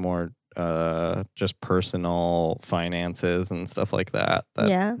think it's more just personal finances and stuff like that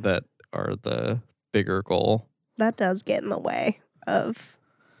Yeah. that are the bigger goal. That does get in the way of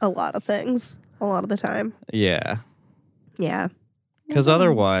a lot of things a lot of the time. Yeah. Yeah. Because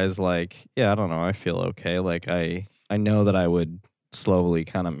otherwise, like, yeah, I don't know. I feel okay. Like I know that I would slowly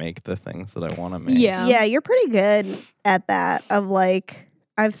kind of make the things that I want to make. Yeah. Yeah, you're pretty good at that of like,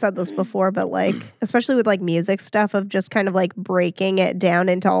 I've said this before, but like, especially with like music stuff, of just kind of like breaking it down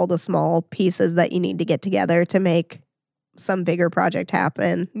into all the small pieces that you need to get together to make some bigger project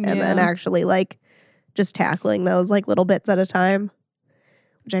happen. And then Yeah. actually like just tackling those like little bits at a time,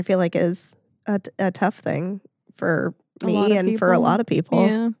 which I feel like is a tough thing for A lot me of and for a people. lot of people.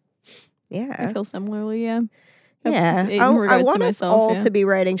 Yeah. Yeah. I feel similarly. Yeah. Yeah. In I regards to want us myself, all yeah. to be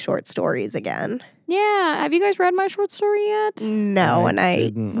writing short stories again. Yeah. Have you guys read my short story yet? No, I and I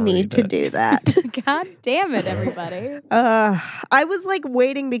didn't need read to it. do that. God damn it, everybody. I was like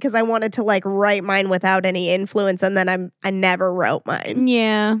waiting because I wanted to like write mine without any influence, and then I never wrote mine.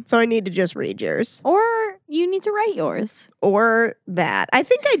 Yeah. So I need to just read yours. Or you need to write yours. Or that. I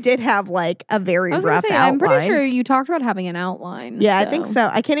think I did have like a very I was going rough to say, outline. I'm pretty sure you talked about having an outline. Yeah, I think so.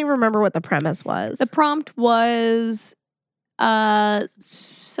 I can't even remember what the premise was. The prompt was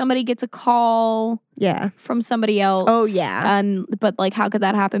somebody gets a call yeah. from somebody else. Oh, yeah. But like, how could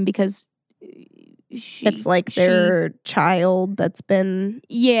that happen? Because It's like their child that's been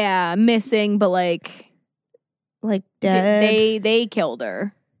missing, but like dead. they killed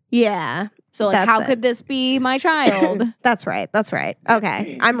her. Yeah. So like, That's how it. could this be my child? That's right.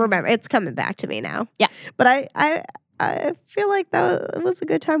 Okay. I'm remembering. It's coming back to me now. Yeah. But I feel like that was a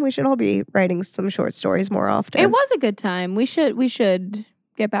good time. We should all be writing some short stories more often. It was a good time. We should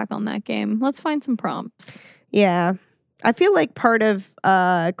get back on that game. Let's find some prompts. Yeah. I feel like part of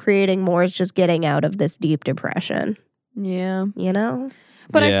creating more is just getting out of this deep depression, Yeah. you know?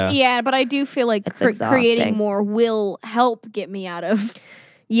 But Yeah. but I do feel like It's creating exhausting. more will help get me out of the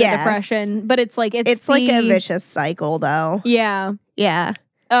Yes. depression. But it's like it's like a the- vicious cycle though. Yeah. Yeah.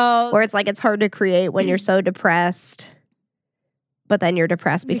 Oh, Where it's like it's hard to create when you're so depressed, but then you're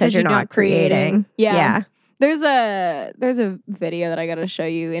depressed because you're not creating. Yeah. Yeah. There's a video that I got to show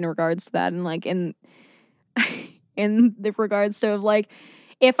you in regards to that, and like in the regards to like,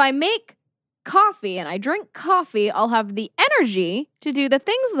 if I make coffee and I drink coffee, I'll have the energy to do the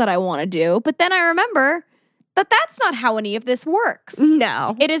things that I want to do. But then I remember that that's not how any of this works.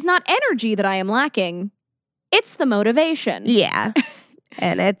 No. It is not energy that I am lacking. It's the motivation. Yeah.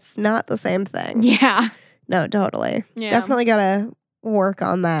 And it's not the same thing. Yeah. No, totally. Yeah. Definitely got to work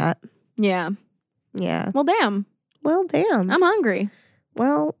on that. Yeah. Yeah. Well, damn. Well, damn. I'm hungry.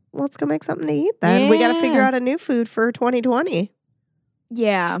 Well, let's go make something to eat then. We got to figure Yeah. out a new food for 2020.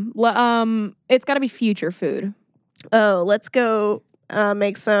 Yeah. It's got to be future food. Oh, let's go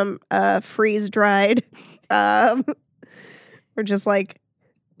make some freeze-dried or just like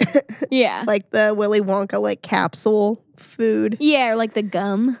Yeah. the Willy Wonka like capsule food. Yeah, or like the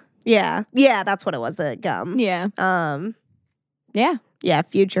gum. Yeah. Yeah, that's what it was, the gum. Yeah. Yeah,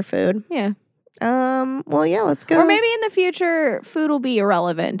 future food. Yeah. Well, yeah, let's go. Or maybe in the future, food will be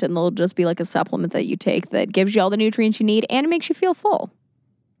irrelevant and they'll just be like a supplement that you take that gives you all the nutrients you need and makes you feel full.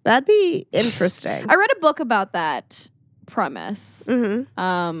 That'd be interesting. I read a book about that premise.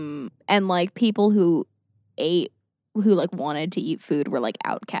 Mm-hmm. And like people who like wanted to eat food were like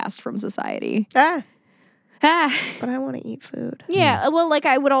outcast from society. But I want to eat food. Yeah, well, like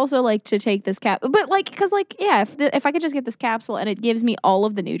I would also like to take this but like, because like, yeah, if I could just get this capsule and it gives me all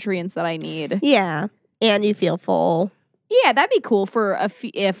of the nutrients that I need. Yeah, and you feel full. Yeah, that'd be cool for a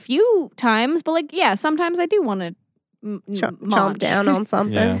few times. But like, yeah, sometimes I do want to Chomp down on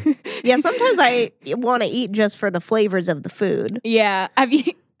something. Yeah. Yeah, sometimes I want to eat just for the flavors of the food. Yeah, have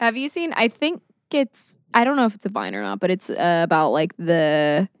you seen? I think I don't know if it's a Vine or not, but it's about like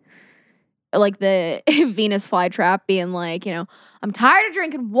the Venus flytrap being like, you know, I'm tired of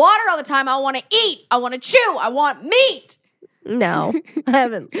drinking water all the time. I want to eat. I want to chew. I want meat. No, I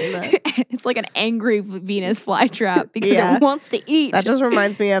haven't seen that. It's like an angry Venus flytrap because Yeah. it wants to eat. That just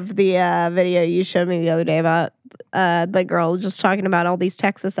reminds me of the video you showed me the other day about the girl just talking about all these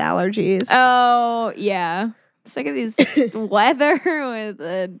Texas allergies. Oh, yeah. I'm sick of these weather with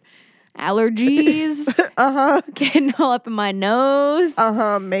the allergies getting all up in my nose.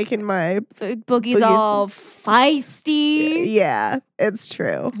 Making my Boogie's Boogie's- all feisty. yeah, it's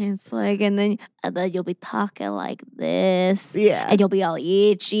true. It's like, and then you'll be talking like this. Yeah, And you'll be all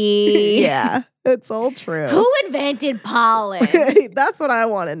itchy. yeah, it's all true. Who invented pollen? That's what I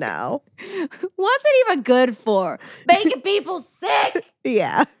want to know. What's it even good for? Making people sick.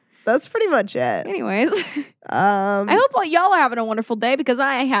 Yeah, that's pretty much it. Anyways, I I hope all y'all are having a wonderful day because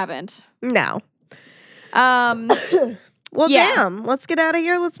I haven't. no. Yeah. Well, damn. Let's get out of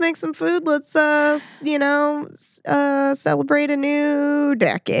here. Let's make some food. Let's, celebrate a new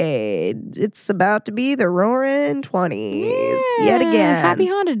decade. It's about to be the roaring 20s yet Yeah, again. Happy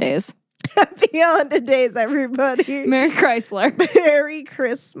Honda days. Happy Honda days, everybody. Merry Chrysler. Merry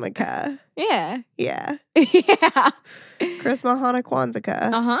Christmas. Yeah. Yeah. Yeah. Christmas, Hana,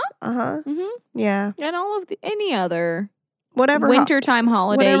 Kwanzaa. Uh-huh. Uh-huh. Yeah. And all of any other Whatever. wintertime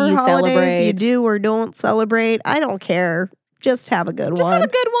holiday whatever you holidays celebrate. you do or don't celebrate. I don't care. Just have a good Just one. have a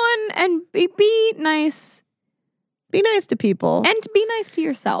good one and be nice. Be nice to people. And be nice to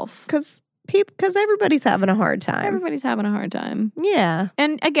yourself. Because everybody's having a hard time. Everybody's having a hard time. Yeah.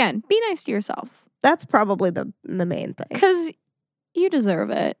 And again, be nice to yourself. That's probably the main thing. Because you deserve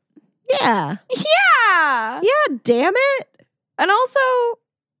it. Yeah. Yeah. Yeah, damn it. And also,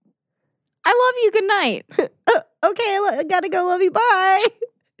 I love you. Good night. Okay, I gotta go. Love you. Bye.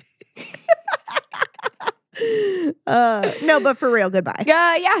 No, but for real, goodbye.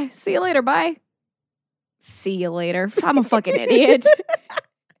 Yeah. See you later. Bye. See you later. I'm a fucking idiot.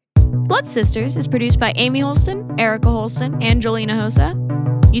 Blood Sisters is produced by Amy Holston, Erica Holston, and Jolena Hosa.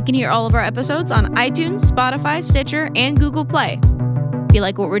 You can hear all of our episodes on iTunes, Spotify, Stitcher, and Google Play. If you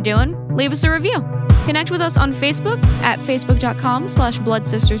like what we're doing, leave us a review. Connect with us on Facebook at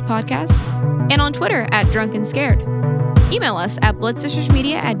facebook.com/BloodSistersPodcasts and on Twitter at Drunk and Scared. Email us at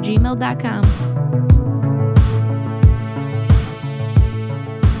bloodsistersmedia@gmail.com.